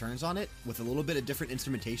twists and turns on it with a little bit of different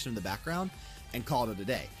instrumentation in the background and called it a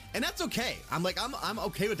day. And that's okay. I'm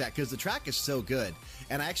okay with that because the track is so good.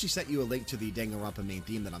 And I actually sent you a link to the Danganronpa main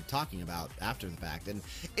theme that I'm talking about after the fact. And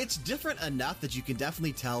it's different enough that you can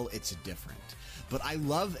definitely tell it's different. But I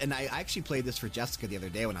love, and I actually played this for Jessica the other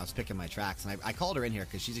day when I was picking my tracks, and I called her in here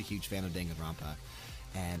because she's a huge fan of Danganronpa.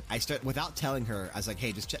 And without telling her, I was like,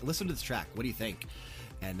 hey, just listen to this track. What do you think?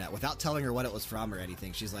 And without telling her what it was from or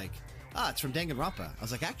anything, she's like, it's from Danganronpa. I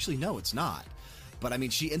was like, actually, no, it's not. But I mean,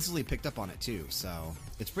 she instantly picked up on it too, so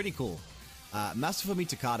it's pretty cool. Masafumi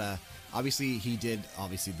Takada, obviously, he did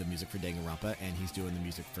the music for Danganronpa, and he's doing the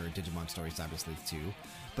music for Digimon Story Cyber Sleuth 2.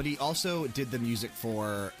 But he also did the music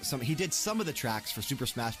for he did some of the tracks for Super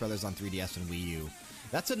Smash Bros. On 3DS and Wii U.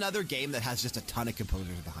 That's another game that has just a ton of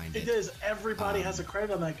composers behind it. It is. Everybody has a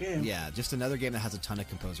credit on that game. Yeah, just another game that has a ton of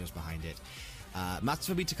composers behind it.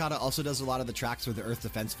 Masafumi Takada also does a lot of the tracks for the Earth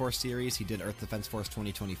Defense Force series. He did Earth Defense Force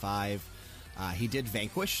 2025. He did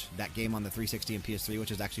Vanquish, that game on the 360 and PS3,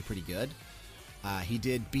 which is actually pretty good. He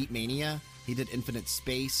did Beatmania. He did Infinite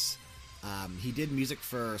Space. He did music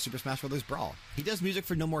for Super Smash Bros. Brawl. He does music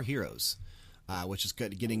for No More Heroes, which is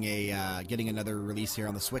good. Getting another release here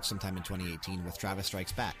on the Switch sometime in 2018 with Travis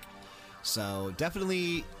Strikes Back. So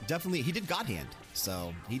definitely, he did God Hand.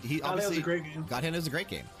 So he obviously was a great game. God Hand is a great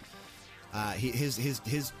game.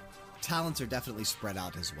 His talents are definitely spread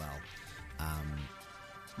out as well.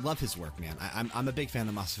 Love his work, man. I'm a big fan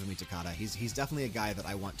of Masafumi Takada. He's definitely a guy that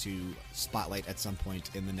I want to spotlight at some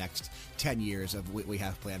point in the next 10 years of what we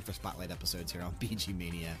have planned for spotlight episodes here on BG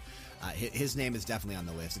Mania. His name is definitely on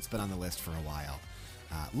the list. It's been on the list for a while.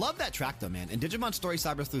 Love that track, though, man. And Digimon Story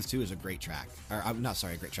Cyber Sleuth 2 is a great track. A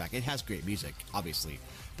great track. It has great music, obviously.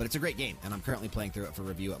 But it's a great game, and I'm currently playing through it for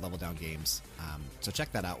review at Level Down Games. So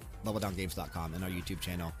check that out, leveldowngames.com, and our YouTube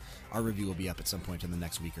channel. Our review will be up at some point in the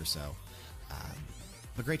next week or so.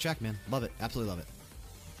 But great track, man. Love it. Absolutely love it.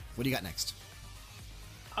 What do you got next?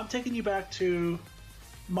 I'm taking you back to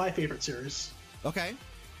my favorite series. Okay.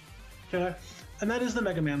 Okay. And that is the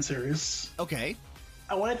Mega Man series. Okay.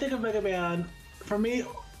 And when I think of Mega Man, for me,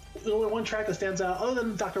 the only one track that stands out, other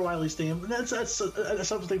than Dr. Wily's theme, and that's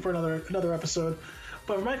something for another episode.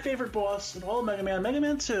 But for my favorite boss in all of Mega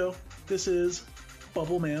Man 2, this is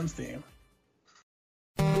Bubble Man's theme.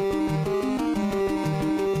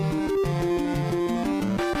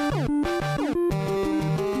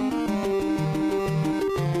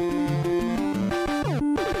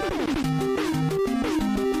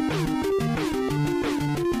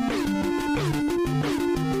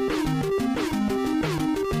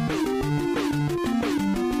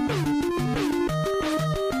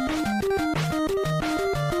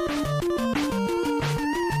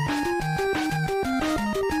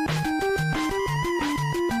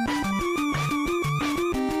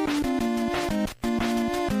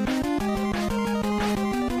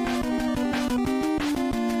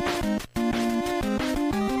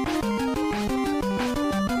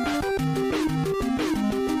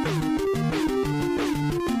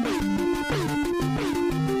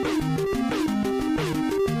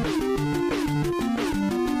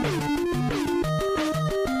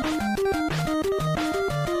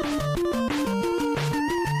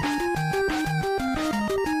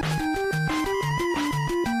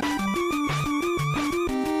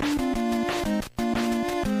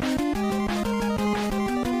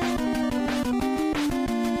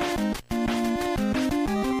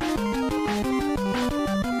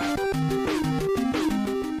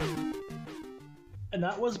 And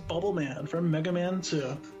that was Bubble Man from Mega Man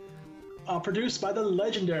 2. Produced by the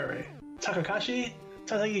legendary Takashi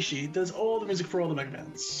Tataishi. Does all the music for all the Mega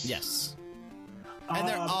Mans. Yes. And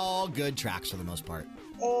they're all good tracks for the most part.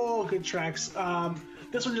 All good tracks.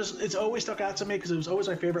 This one it's always stuck out to me because it was always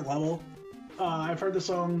my favorite level. I've heard the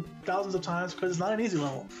song thousands of times because it's not an easy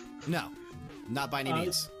level. No, not by any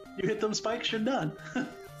means. You hit them spikes, you're done.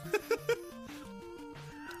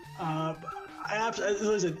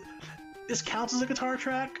 Listen, this counts as a guitar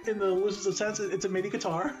track in the loosest sense. It's a MIDI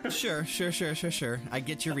guitar. Sure. I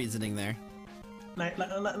get your reasoning there. Nice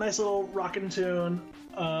little rockin' tune.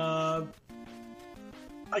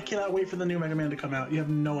 I cannot wait for the new Mega Man to come out. You have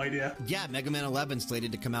no idea. Yeah, Mega Man 11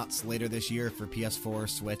 slated to come out later this year for PS4,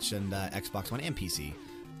 Switch, and Xbox One and PC.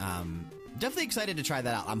 Definitely excited to try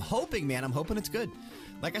that out. I'm hoping it's good.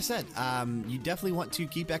 Like I said, you definitely want to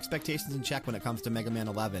keep expectations in check when it comes to Mega Man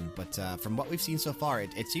 11. But from what we've seen so far,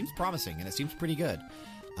 it seems promising and it seems pretty good.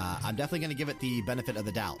 I'm definitely going to give it the benefit of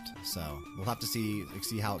the doubt. So we'll have to see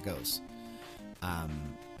how it goes.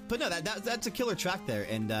 But no, that's a killer track there.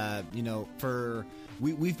 And,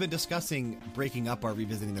 we've been discussing breaking up our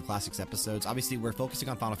Revisiting the Classics episodes. Obviously, we're focusing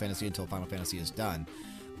on Final Fantasy until Final Fantasy is done.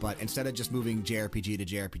 But instead of just moving JRPG to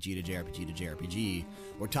JRPG to JRPG to JRPG,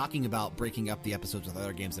 we're talking about breaking up the episodes with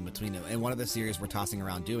other games in between them. And one of the series we're tossing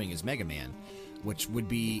around doing is Mega Man, which would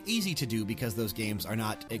be easy to do because those games are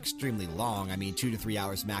not extremely long. I mean, 2 to 3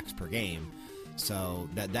 hours max per game. So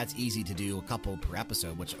that's easy to do, a couple per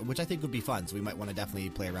episode, which I think would be fun. So we might want to definitely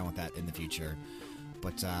play around with that in the future.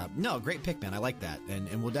 But no, great pick, man. I like that.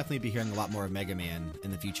 And we'll definitely be hearing a lot more of Mega Man in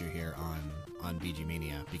the future here on VG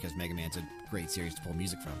Mania, because Mega Man's a great series to pull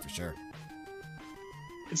music from, for sure.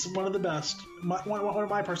 It's one of the best. One of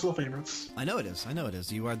my personal favorites. I know it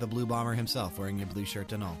is. You are the Blue Bomber himself, wearing your blue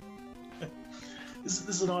shirt and all. This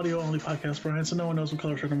is an audio-only podcast, Brian, so no one knows what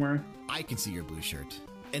color shirt I'm wearing. I can see your blue shirt,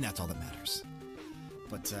 and that's all that matters.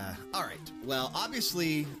 But, all right. Well,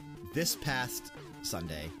 obviously, this past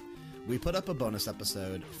Sunday, we put up a bonus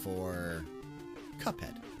episode for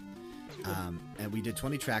Cuphead. And we did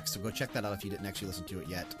 20 tracks, so go check that out if you didn't actually listen to it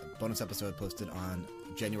yet. Bonus episode posted on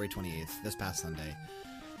January 28th, this past Sunday.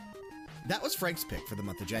 That was Frank's pick for the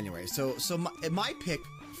month of January. So my pick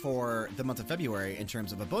for the month of February in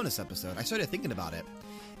terms of a bonus episode, I started thinking about it,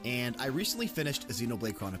 and I recently finished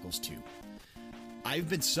Xenoblade Chronicles 2. I've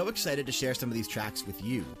been so excited to share some of these tracks with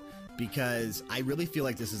you because I really feel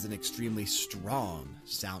like this is an extremely strong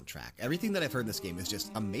soundtrack. Everything that I've heard in this game is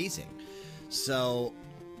just amazing. So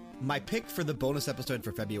my pick for the bonus episode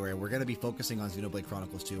for February, we're going to be focusing on Xenoblade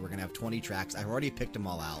Chronicles 2. We're going to have 20 tracks. I've already picked them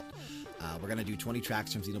all out. We're going to do 20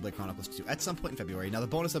 tracks from Xenoblade Chronicles 2 at some point in February. Now, the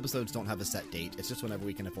bonus episodes don't have a set date. It's just whenever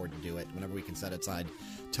we can afford to do it, whenever we can set aside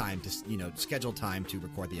time to, schedule time to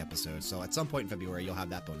record the episode. So at some point in February, you'll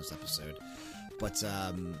have that bonus episode. But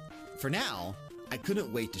for now, I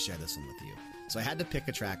couldn't wait to share this one with you. So I had to pick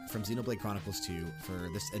a track from Xenoblade Chronicles 2 for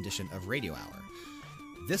this edition of Radio Hour.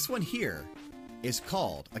 This one here is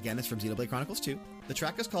called, again, it's from Xenoblade Chronicles 2. The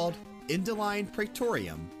track is called Indoline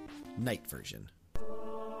Praetorium, Night Version.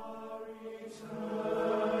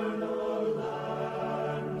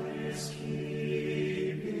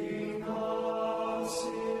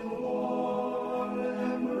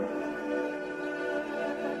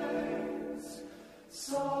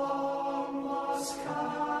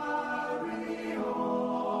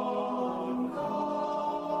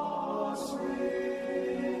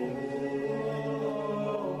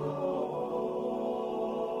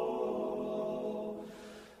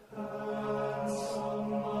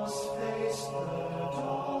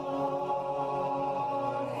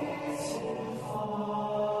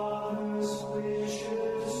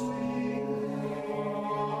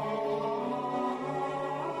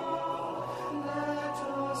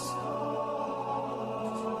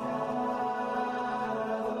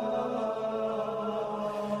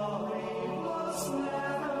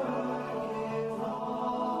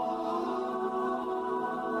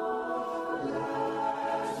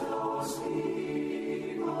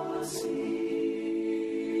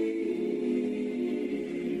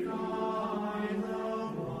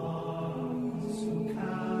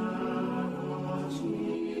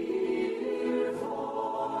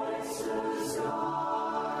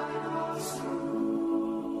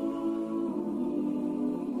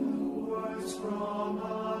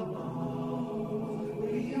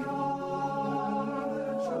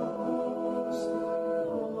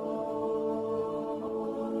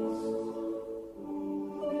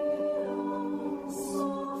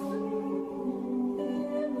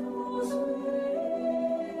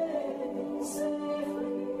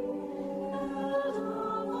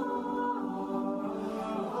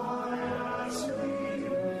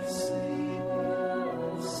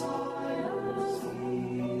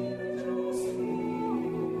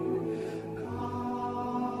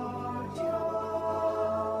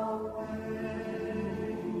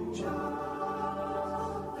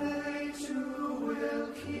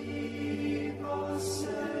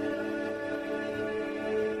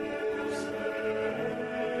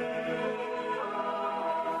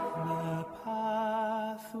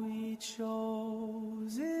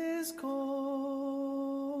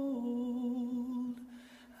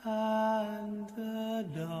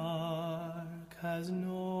 has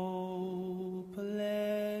no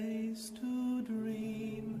place to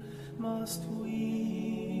dream. Must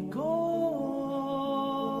we go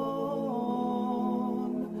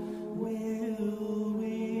on? Will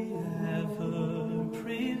we ever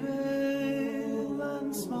prevail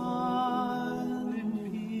and smile in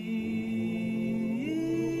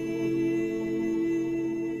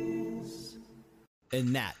peace?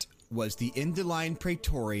 And that was the Indeline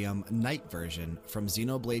Praetorium Night version from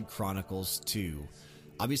Xenoblade Chronicles 2.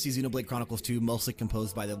 Obviously, Xenoblade Chronicles 2, mostly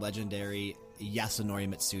composed by the legendary Yasunori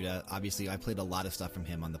Mitsuda. Obviously, I played a lot of stuff from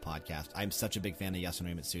him on the podcast. I'm such a big fan of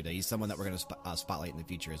Yasunori Mitsuda. He's someone that we're going to spotlight in the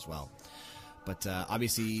future as well. But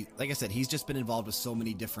obviously, like I said, he's just been involved with so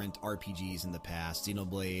many different RPGs in the past.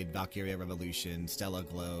 Xenoblade, Valkyria Revolution, Stella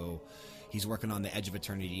Glow. He's working on the Edge of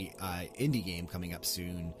Eternity indie game coming up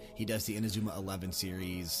soon. He does the Inazuma 11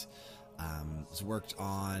 series. He's worked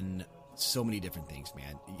on so many different things,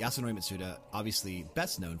 man. Yasunori Mitsuda, obviously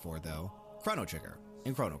best known for, though, Chrono Trigger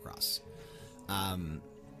and Chrono Cross.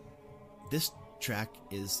 This track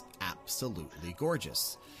is absolutely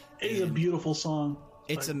gorgeous. It is a beautiful song.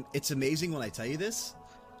 It's amazing when I tell you this.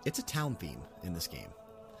 It's a town theme in this game.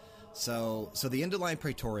 So the Indeline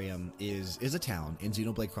Praetorium is a town in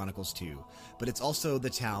Xenoblade Chronicles 2, but it's also the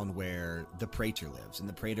town where the Praetor lives, and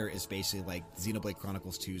the Praetor is basically like Xenoblade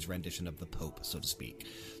Chronicles 2's rendition of the Pope, so to speak.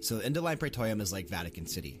 So Indeline Praetorium is like Vatican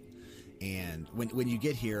City. And when you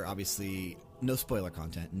get here, obviously, no spoiler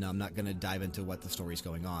content. No, I'm not going to dive into what the story's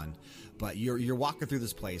going on. But you're walking through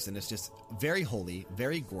this place, and it's just very holy,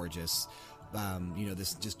 very gorgeous.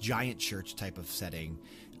 This just giant church type of setting.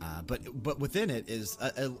 But within it is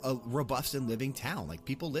a robust and living town. Like,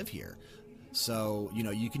 people live here. So,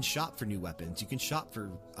 you can shop for new weapons. You can shop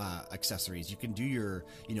for accessories. You can do your,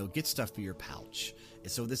 get stuff for your pouch.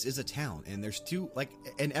 So this is a town, and there's two, like,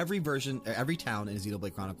 in every town in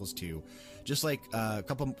Xenoblade Chronicles 2, just like a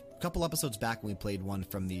couple episodes back when we played one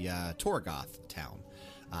from the Torgoth town.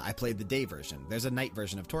 I played the day version. There's a night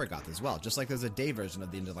version of Torgoth as well, just like there's a day version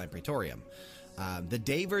of the Indeline Praetorium. The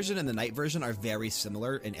day version and the night version are very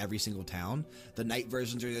similar in every single town. The night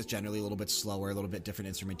versions are just generally a little bit slower, a little bit different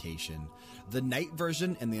instrumentation. The night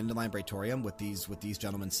version and the Indeline Praetorium with these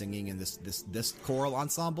gentlemen singing in this choral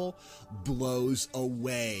ensemble blows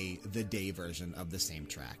away the day version of the same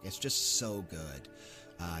track. It's just so good.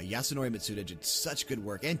 Yasunori Mitsuda did such good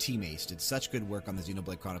work, and Team Ace did such good work on the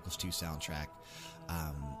Xenoblade Chronicles 2 soundtrack.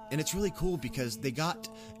 And it's really cool because they got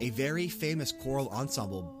a very famous choral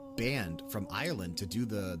ensemble band from Ireland to do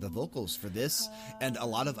the vocals for this and a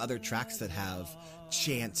lot of other tracks that have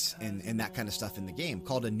chants and that kind of stuff in the game,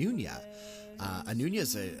 called Anunya. Anunya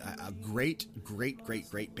is a great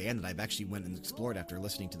band that I've actually went and explored after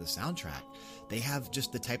listening to the soundtrack. They have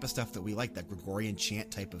just the type of stuff that we like, that Gregorian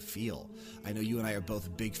chant type of feel. I know you and I are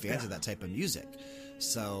both big fans of that type of music.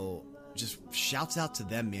 So just shouts out to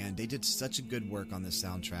them, man. They did such a good work on this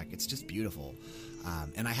soundtrack. It's just beautiful.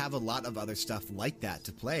 And I have a lot of other stuff like that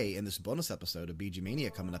to play in this bonus episode of BG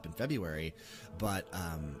Mania coming up in February, but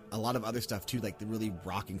a lot of other stuff too, like the really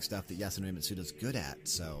rocking stuff that Yasunori Mitsuda's good at.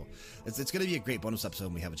 So it's going to be a great bonus episode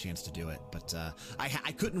when we have a chance to do it. But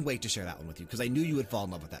I couldn't wait to share that one with you because I knew you would fall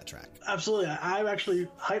in love with that track. Absolutely. I'm actually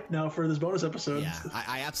hyped now for this bonus episode. Yeah,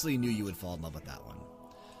 I absolutely knew you would fall in love with that one.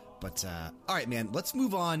 But, all right, man, let's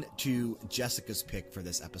move on to Jessica's pick for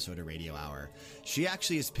this episode of Radio Hour. She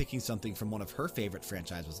actually is picking something from one of her favorite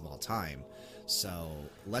franchises of all time. So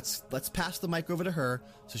let's pass the mic over to her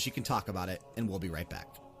so she can talk about it, and we'll be right back.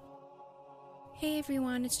 Hey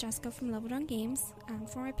everyone, it's Jessica from Level Down Games.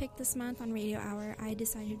 For my pick this month on Radio Hour, I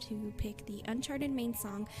decided to pick the Uncharted main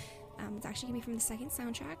song. It's actually going to be from the second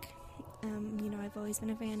soundtrack. I've always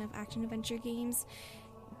been a fan of action-adventure games,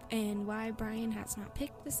 and why Brian has not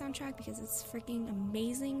picked the soundtrack, because it's freaking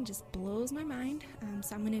amazing, just blows my mind.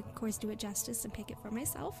 So I'm going to, of course, do it justice and pick it for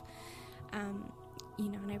myself. And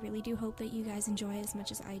I really do hope that you guys enjoy it as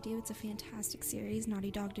much as I do. It's a fantastic series.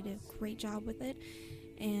 Naughty Dog did a great job with it.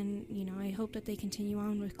 And, I hope that they continue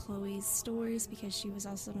on with Chloe's stories, because she was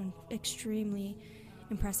also an extremely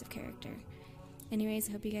impressive character. Anyways,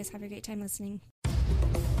 I hope you guys have a great time listening.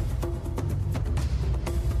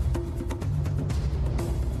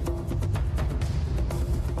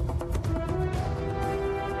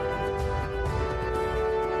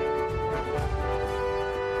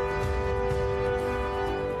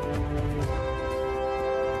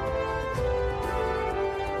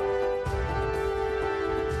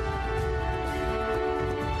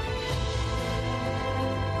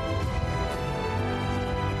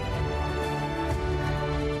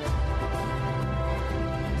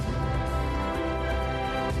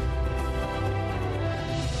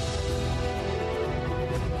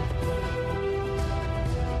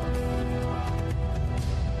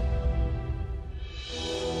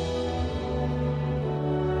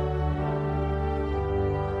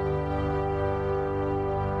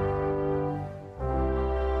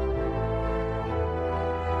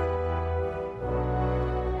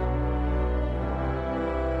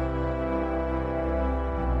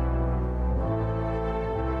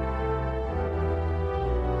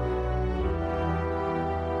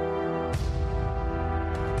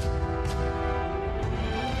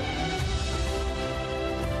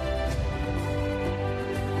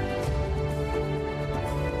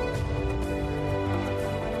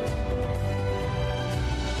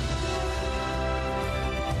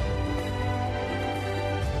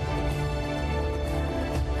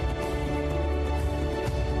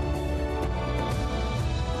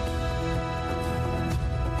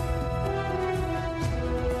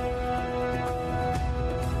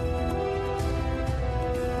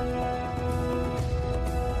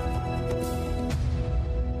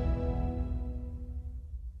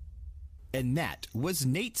 And that was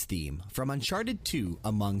Nate's theme from Uncharted 2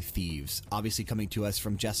 Among Thieves. Obviously coming to us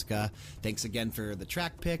from Jessica. Thanks again for the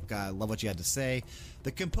track pick. Love what you had to say.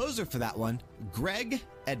 The composer for that one, Greg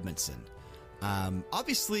Edmondson.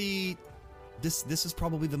 Obviously, this is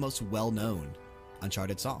probably the most well-known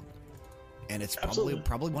Uncharted song. And it's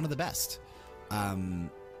probably one of the best.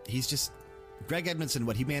 He's just... Greg Edmondson,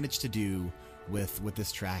 what he managed to do with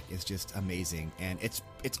this track is just amazing. And it's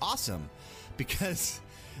awesome because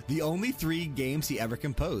the only 3 games he ever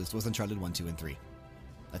composed was Uncharted 1, 2, and 3.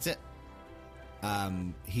 That's it.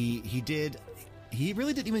 He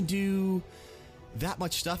really didn't even do that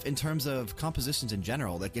much stuff in terms of compositions in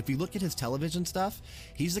general. Like, if you look at his television stuff,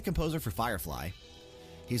 he's the composer for Firefly.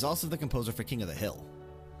 He's also the composer for King of the Hill.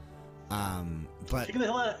 But King of the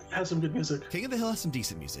Hill has some good music. King of the Hill has some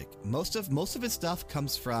decent music. Most of his stuff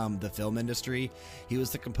comes from the film industry. He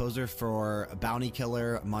was the composer for Bounty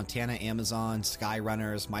Killer, Montana Amazon,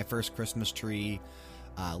 Skyrunners, My First Christmas Tree,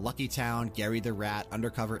 Lucky Town, Gary the Rat,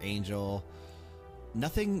 Undercover Angel.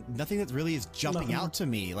 Nothing that really is jumping out to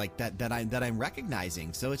me like that I'm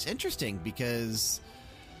recognizing. So it's interesting because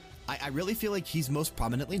I really feel like he's most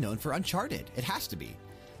prominently known for Uncharted. It has to be.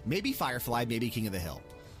 Maybe Firefly, maybe King of the Hill.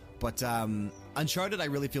 But Uncharted, I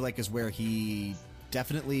really feel like, is where he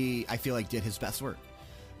definitely, I feel like, did his best work.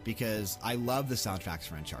 Because I love the soundtracks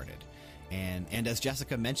for Uncharted. And as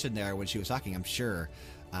Jessica mentioned there when she was talking, I'm sure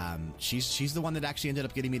she's the one that actually ended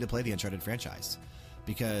up getting me to play the Uncharted franchise.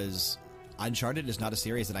 Because Uncharted is not a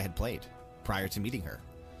series that I had played prior to meeting her.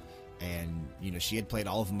 And, you know, she had played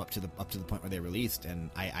all of them up to the point where they released.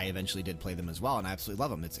 And I eventually did play them as well. And I absolutely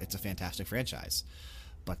love them. It's a fantastic franchise.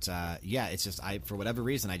 But, yeah, it's just, for whatever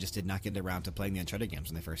reason, I just did not get around to playing the Uncharted games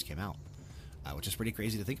when they first came out, which is pretty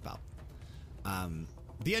crazy to think about.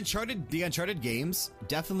 The Uncharted games,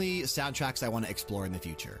 definitely soundtracks I want to explore in the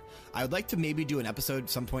future. I would like to maybe do an episode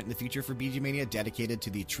some point in the future for BG Mania dedicated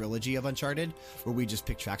to the trilogy of Uncharted, where we just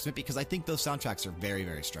pick tracks from it, because I think those soundtracks are very,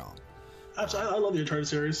 very strong. Absolutely. I love the Uncharted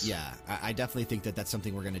series. Yeah, I definitely think that that's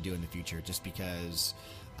something we're going to do in the future, just because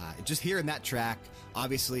just hearing that track,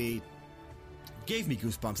 obviously... gave me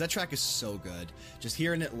goosebumps. That track is so good. Just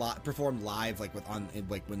hearing it performed live, like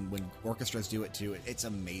when orchestras do it too, it's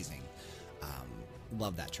amazing.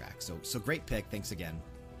 Love that track. So great pick. Thanks again.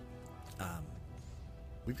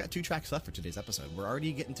 We've got 2 tracks left for today's episode. We're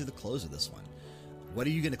already getting to the close of this one. What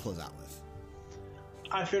are you going to close out with?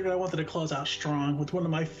 I figured I wanted to close out strong with one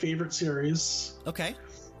of my favorite series. Okay.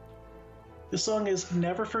 This song is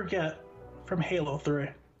 "Never Forget" from Halo 3.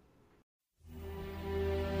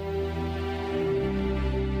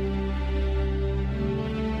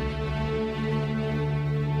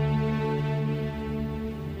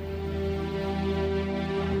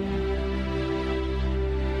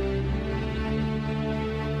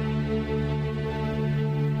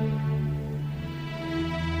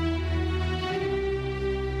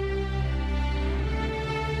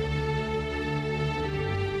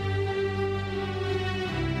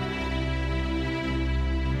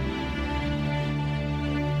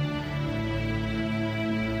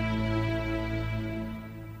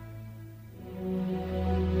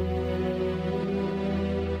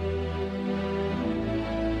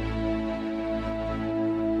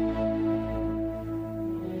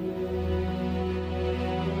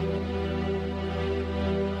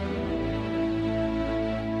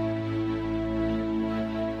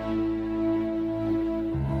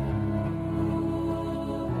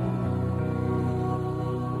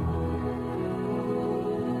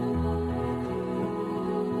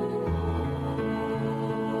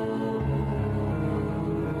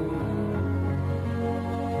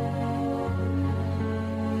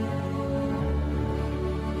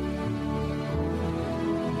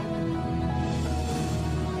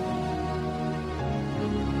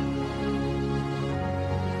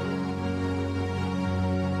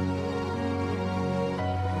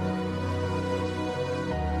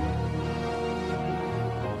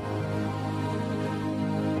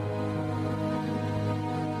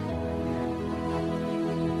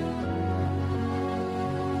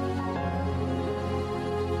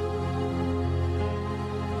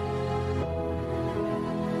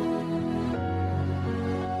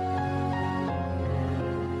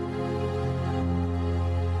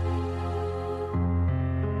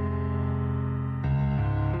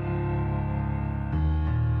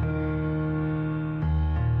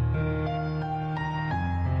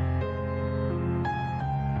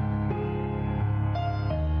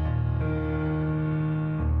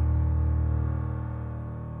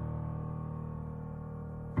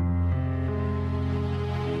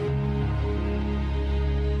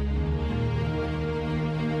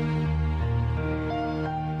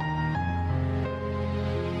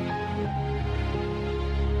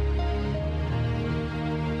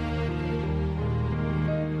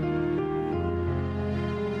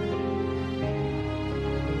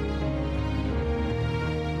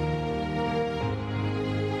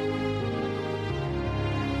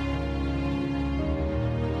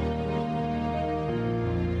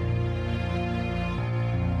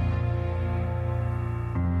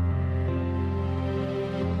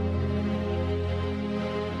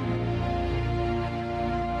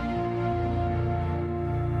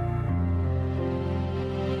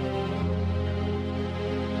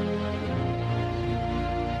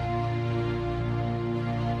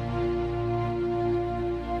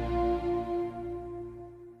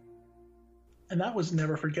 And that was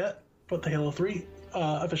Never Forget, but the Halo 3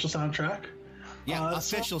 official soundtrack. Yeah,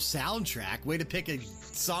 official soundtrack. Way to pick a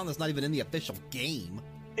song that's not even in the official game.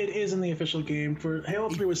 It is in the official game. For Halo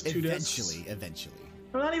 3 was 2 discs. Eventually.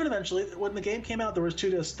 No, not even eventually. When the game came out, there was 2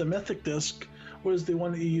 discs. The Mythic disc was the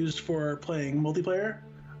one that you used for playing multiplayer,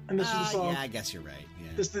 and this is the song. Yeah, I guess you're right. Yeah.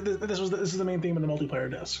 This is the main theme of the multiplayer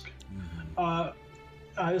disc.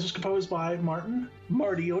 This was composed by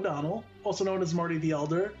Marty O'Donnell, also known as Marty the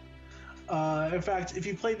Elder. In fact, if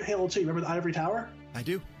you played Halo 2, remember the Ivory Tower? I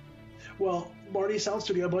do. Well, Marty's sound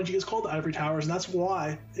studio, Bungie, is called the Ivory Towers, and that's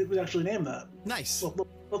why it was actually named that. Nice.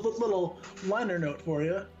 Little liner note for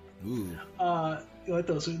you. Ooh. You like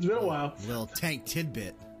those? It's been a while. Little tank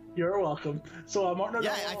tidbit. You're welcome. So, Martin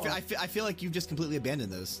O'Donnell... Yeah, I feel like you've just completely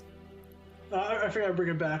abandoned those. I figured I'd bring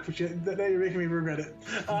it back, but now you're making me regret it.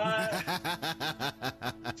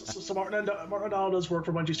 So Martin O'Donnell does work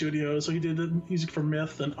for Bungie Studios. So he did the music for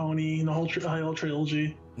Myth and Oni and the whole Halo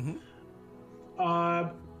trilogy.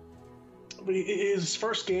 But his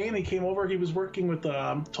first game, he came over. He was working with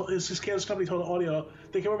his company, Total Audio.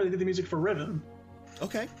 They came over. They did the music for Riven.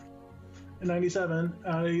 Okay. In '97,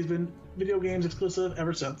 he's been video games exclusive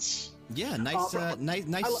ever since. Yeah,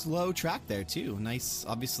 nice slow track there too. Nice,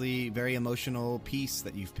 obviously very emotional piece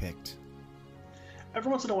that you've picked. Every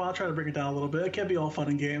once in a while, I try to bring it down a little bit. It can't be all fun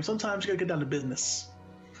and games. Sometimes you gotta get down to business.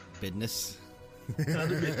 Business. Down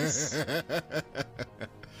to business.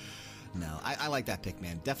 No, I like that pick,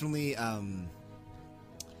 man. Definitely.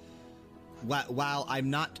 While I'm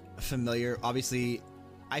not familiar, obviously,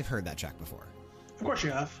 I've heard that track before. Of course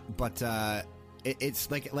you have. But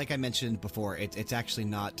it's like I mentioned before. It's actually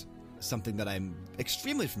not something that I'm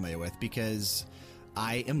extremely familiar with because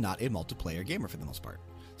I am not a multiplayer gamer for the most part.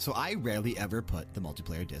 So I rarely ever put the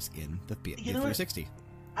multiplayer disc in the 360.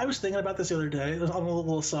 I was thinking about this the other day. On a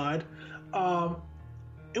little aside.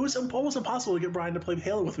 It was almost impossible to get Brian to play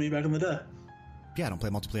Halo with me back in the day. Yeah, I don't play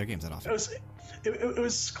multiplayer games that often. It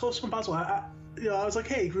was close to impossible. I was like,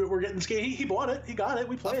 hey, we're getting this game. He bought it. He got it.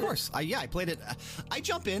 We played it. Of course. I played it. I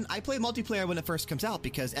jump in. I play multiplayer when it first comes out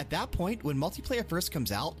because at that point, when multiplayer first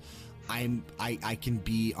comes out, I can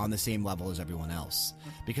be on the same level as everyone else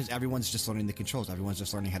because everyone's just learning the controls. Everyone's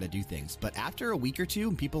just learning how to do things. But after a week or two,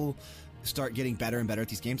 and people start getting better and better at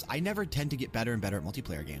these games, I never tend to get better and better at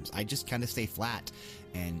multiplayer games. I just kind of stay flat,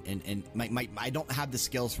 and I don't have the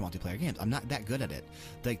skills for multiplayer games. I'm not that good at it.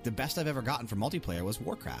 Like the best I've ever gotten for multiplayer was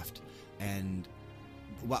Warcraft, and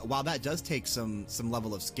while that does take some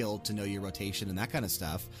level of skill to know your rotation and that kind of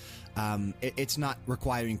stuff, it's not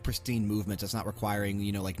requiring pristine movements. It's not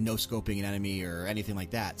requiring like no scoping an enemy or anything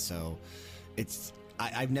like that. So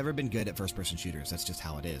I've never been good at first-person shooters. That's just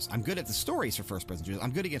how it is. I'm good at the stories for first-person shooters.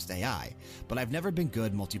 I'm good against AI, but I've never been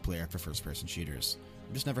good multiplayer for first-person shooters.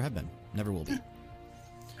 I just never have been. Never will be.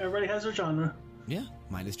 Everybody has their genre. Yeah,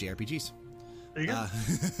 mine is JRPGs. There you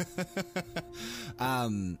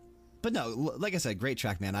go. But no, like I said, great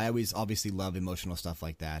track, man. I always obviously love emotional stuff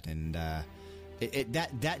like that, and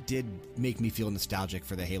that did make me feel nostalgic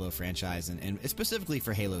for the Halo franchise, and specifically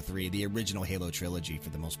for Halo 3, the original Halo trilogy for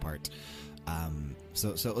the most part. So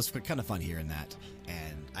it was kind of fun hearing that,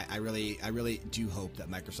 and I really do hope that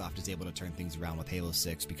Microsoft is able to turn things around with Halo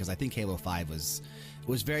 6 because I think Halo 5 was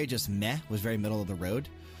very just meh, was very middle of the road.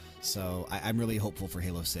 So I'm really hopeful for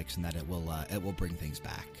Halo 6 and that it will bring things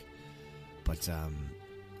back. But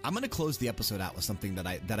I'm going to close the episode out with something that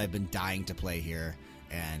I've been dying to play here,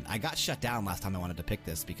 and I got shut down last time I wanted to pick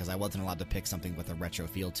this because I wasn't allowed to pick something with a retro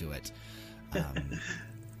feel to it.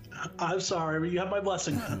 I'm sorry, but you have my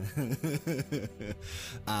blessing.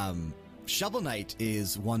 Shovel Knight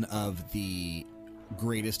is one of the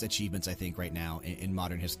greatest achievements I think right now in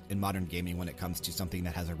modern gaming when it comes to something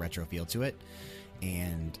that has a retro feel to it.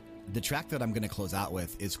 And the track that I'm going to close out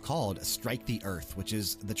with is called Strike the Earth, which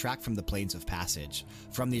is the track from the Plains of Passage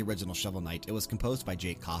from the original Shovel Knight. It was composed by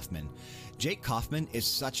Jake Kaufman. Jake Kaufman is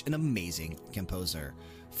such an amazing composer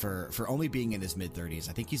for only being in his mid-30s.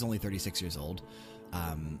 I think he's only 36 years old.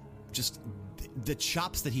 Just the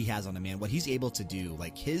chops that he has on him, man, what he's able to do,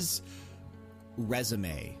 like his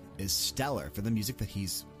resume is stellar for the music that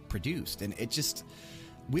he's produced. And it just,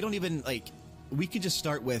 we could just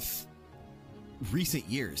start with recent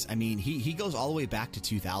years. I mean, he goes all the way back to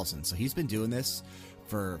 2000. So he's been doing this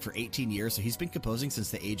for 18 years. So he's been composing since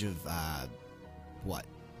the age of,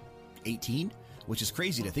 18, which is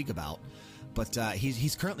crazy to think about. But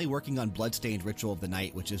he's currently working on Bloodstained Ritual of the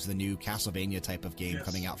Night, which is the new Castlevania type of game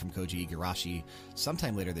coming out from Koji Igarashi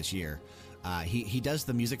sometime later this year. He does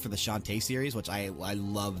the music for the Shantae series, which I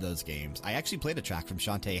love those games. I actually played a track from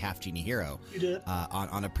Shantae Half Genie Hero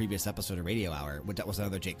on a previous episode of Radio Hour. That was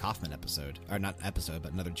another Jake Kaufman episode. Or not episode,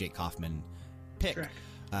 but another Jake Kaufman pick.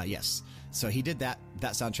 Soundtrack. Yes. So he did that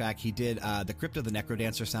soundtrack. He did the Crypt of the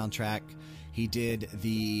Necrodancer soundtrack. He did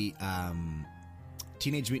the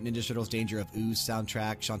Teenage Mutant Ninja Turtles Danger of Ooze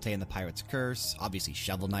soundtrack, Shantae and the Pirate's Curse, obviously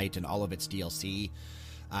Shovel Knight and all of its DLC.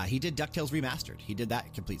 He did DuckTales Remastered. He did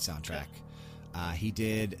that complete soundtrack. He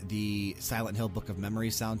did the Silent Hill Book of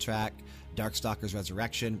Memories soundtrack, Darkstalkers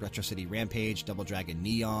Resurrection, Retro City Rampage, Double Dragon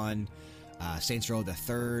Neon, Saints Row the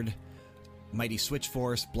Third, Mighty Switch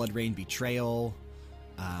Force, Blood Rain Betrayal.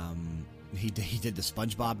 He did the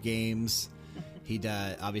SpongeBob games. He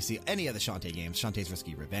did, obviously, any of the Shantae games. Shantae's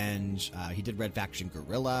Risky Revenge. He did Red Faction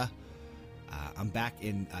Guerrilla. I'm back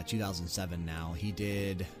in 2007 now. He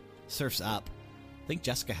did Surf's Up. I think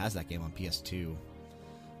Jessica has that game on PS2.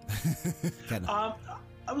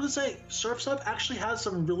 I was going to say, Surf's Up actually has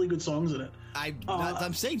some really good songs in it.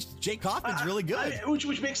 I'm saying Jake Kaufman's really good.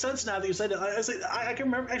 Which makes sense now that you said it. I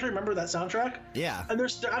can remember that soundtrack. Yeah. And there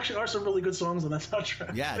actually are some really good songs on that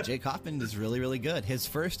soundtrack. Yeah, Jake Kaufman is really, really good. His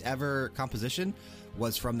first ever composition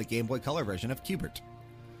was from the Game Boy Color version of Q*bert.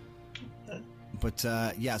 But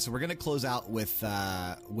yeah, so we're going to close out with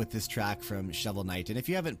this track from Shovel Knight. And if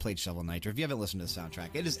you haven't played Shovel Knight, or if you haven't listened to the soundtrack,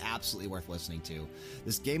 it is absolutely worth listening to.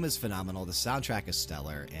 This game is phenomenal. The soundtrack is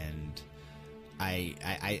stellar, and I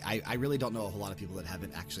really don't know a whole lot of people that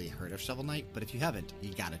haven't actually heard of Shovel Knight. But if you haven't,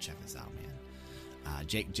 you got to check this out, man.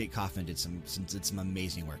 Jake Kaufman did some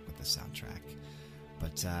amazing work with this soundtrack.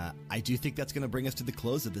 But I do think that's going to bring us to the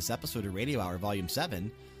close of this episode of Radio Hour Volume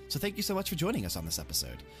 7. So thank you so much for joining us on this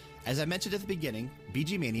episode. As I mentioned at the beginning,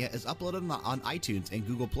 BG Mania is uploaded on iTunes and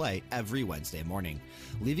Google Play every Wednesday morning.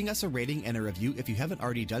 Leaving us a rating and a review if you haven't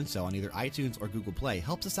already done so on either iTunes or Google Play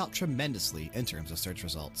helps us out tremendously in terms of search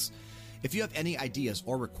results. If you have any ideas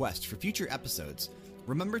or requests for future episodes,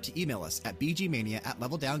 remember to email us at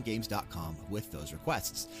bgmania@leveldowngames.com with those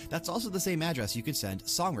requests. That's also the same address you can send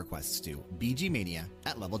song requests to,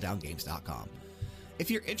 bgmania@leveldowngames.com. If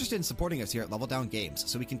you're interested in supporting us here at Level Down Games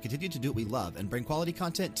so we can continue to do what we love and bring quality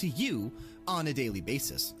content to you on a daily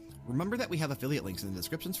basis, remember that we have affiliate links in the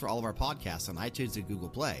descriptions for all of our podcasts on iTunes and Google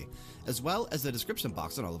Play, as well as the description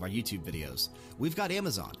box on all of our YouTube videos. We've got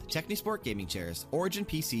Amazon, Technisport Gaming Chairs, Origin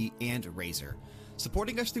PC, and Razer.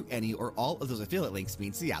 Supporting us through any or all of those affiliate links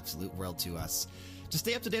means the absolute world to us. To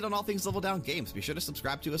stay up to date on all things Level Down Games, be sure to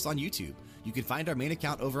subscribe to us on YouTube. You can find our main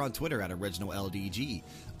account over on Twitter at OriginalLDG.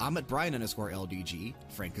 I'm at Brian_LDG.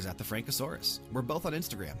 Frank is at the Frankosaurus. We're both on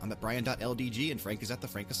Instagram. I'm at Brian.LDG and Frank is at the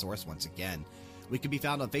Frankosaurus once again. We can be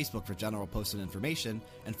found on Facebook for general posts and information.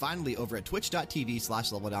 And finally, over at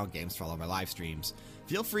twitch.tv/LevelDownGames for all of our live streams.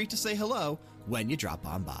 Feel free to say hello when you drop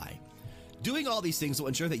on by. Doing all these things will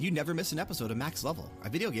ensure that you never miss an episode of Max Level, a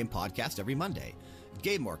video game podcast every Monday.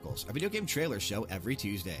 Game Oracles, a video game trailer show every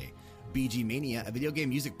Tuesday. BG Mania, a video game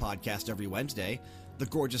music podcast every Wednesday. The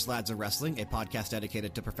Gorgeous Lads of Wrestling, a podcast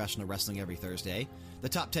dedicated to professional wrestling every Thursday. The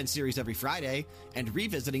Top 10 series every Friday. And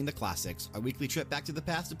Revisiting the Classics, a weekly trip back to the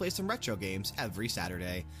past to play some retro games every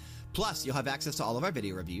Saturday. Plus, you'll have access to all of our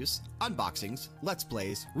video reviews, unboxings, let's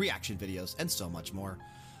plays, reaction videos, and so much more.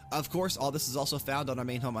 Of course, all this is also found on our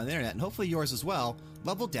main home on the internet, and hopefully yours as well,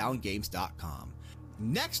 leveldowngames.com.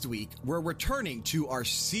 Next week, we're returning to our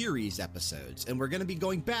series episodes, and we're going to be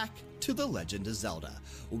going back to The Legend of Zelda.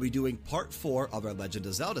 We'll be doing part 4 of our Legend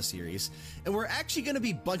of Zelda series, and we're actually going to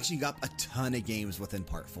be bunching up a ton of games within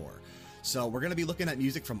part 4. So we're going to be looking at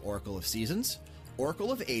music from Oracle of Seasons,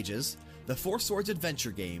 Oracle of Ages, the Four Swords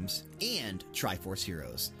Adventure games, and Triforce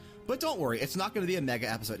Heroes. But don't worry, it's not going to be a mega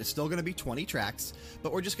episode. It's still going to be 20 tracks,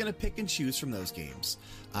 but we're just going to pick and choose from those games.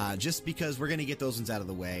 Just because we're going to get those ones out of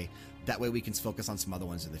the way. That way we can focus on some other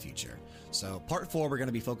ones in the future. So part 4, we're going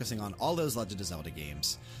to be focusing on all those Legend of Zelda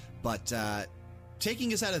games. But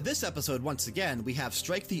taking us out of this episode once again, we have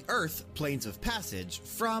Strike the Earth, Plains of Passage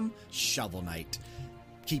from Shovel Knight.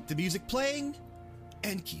 Keep the music playing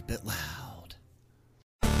and keep it loud.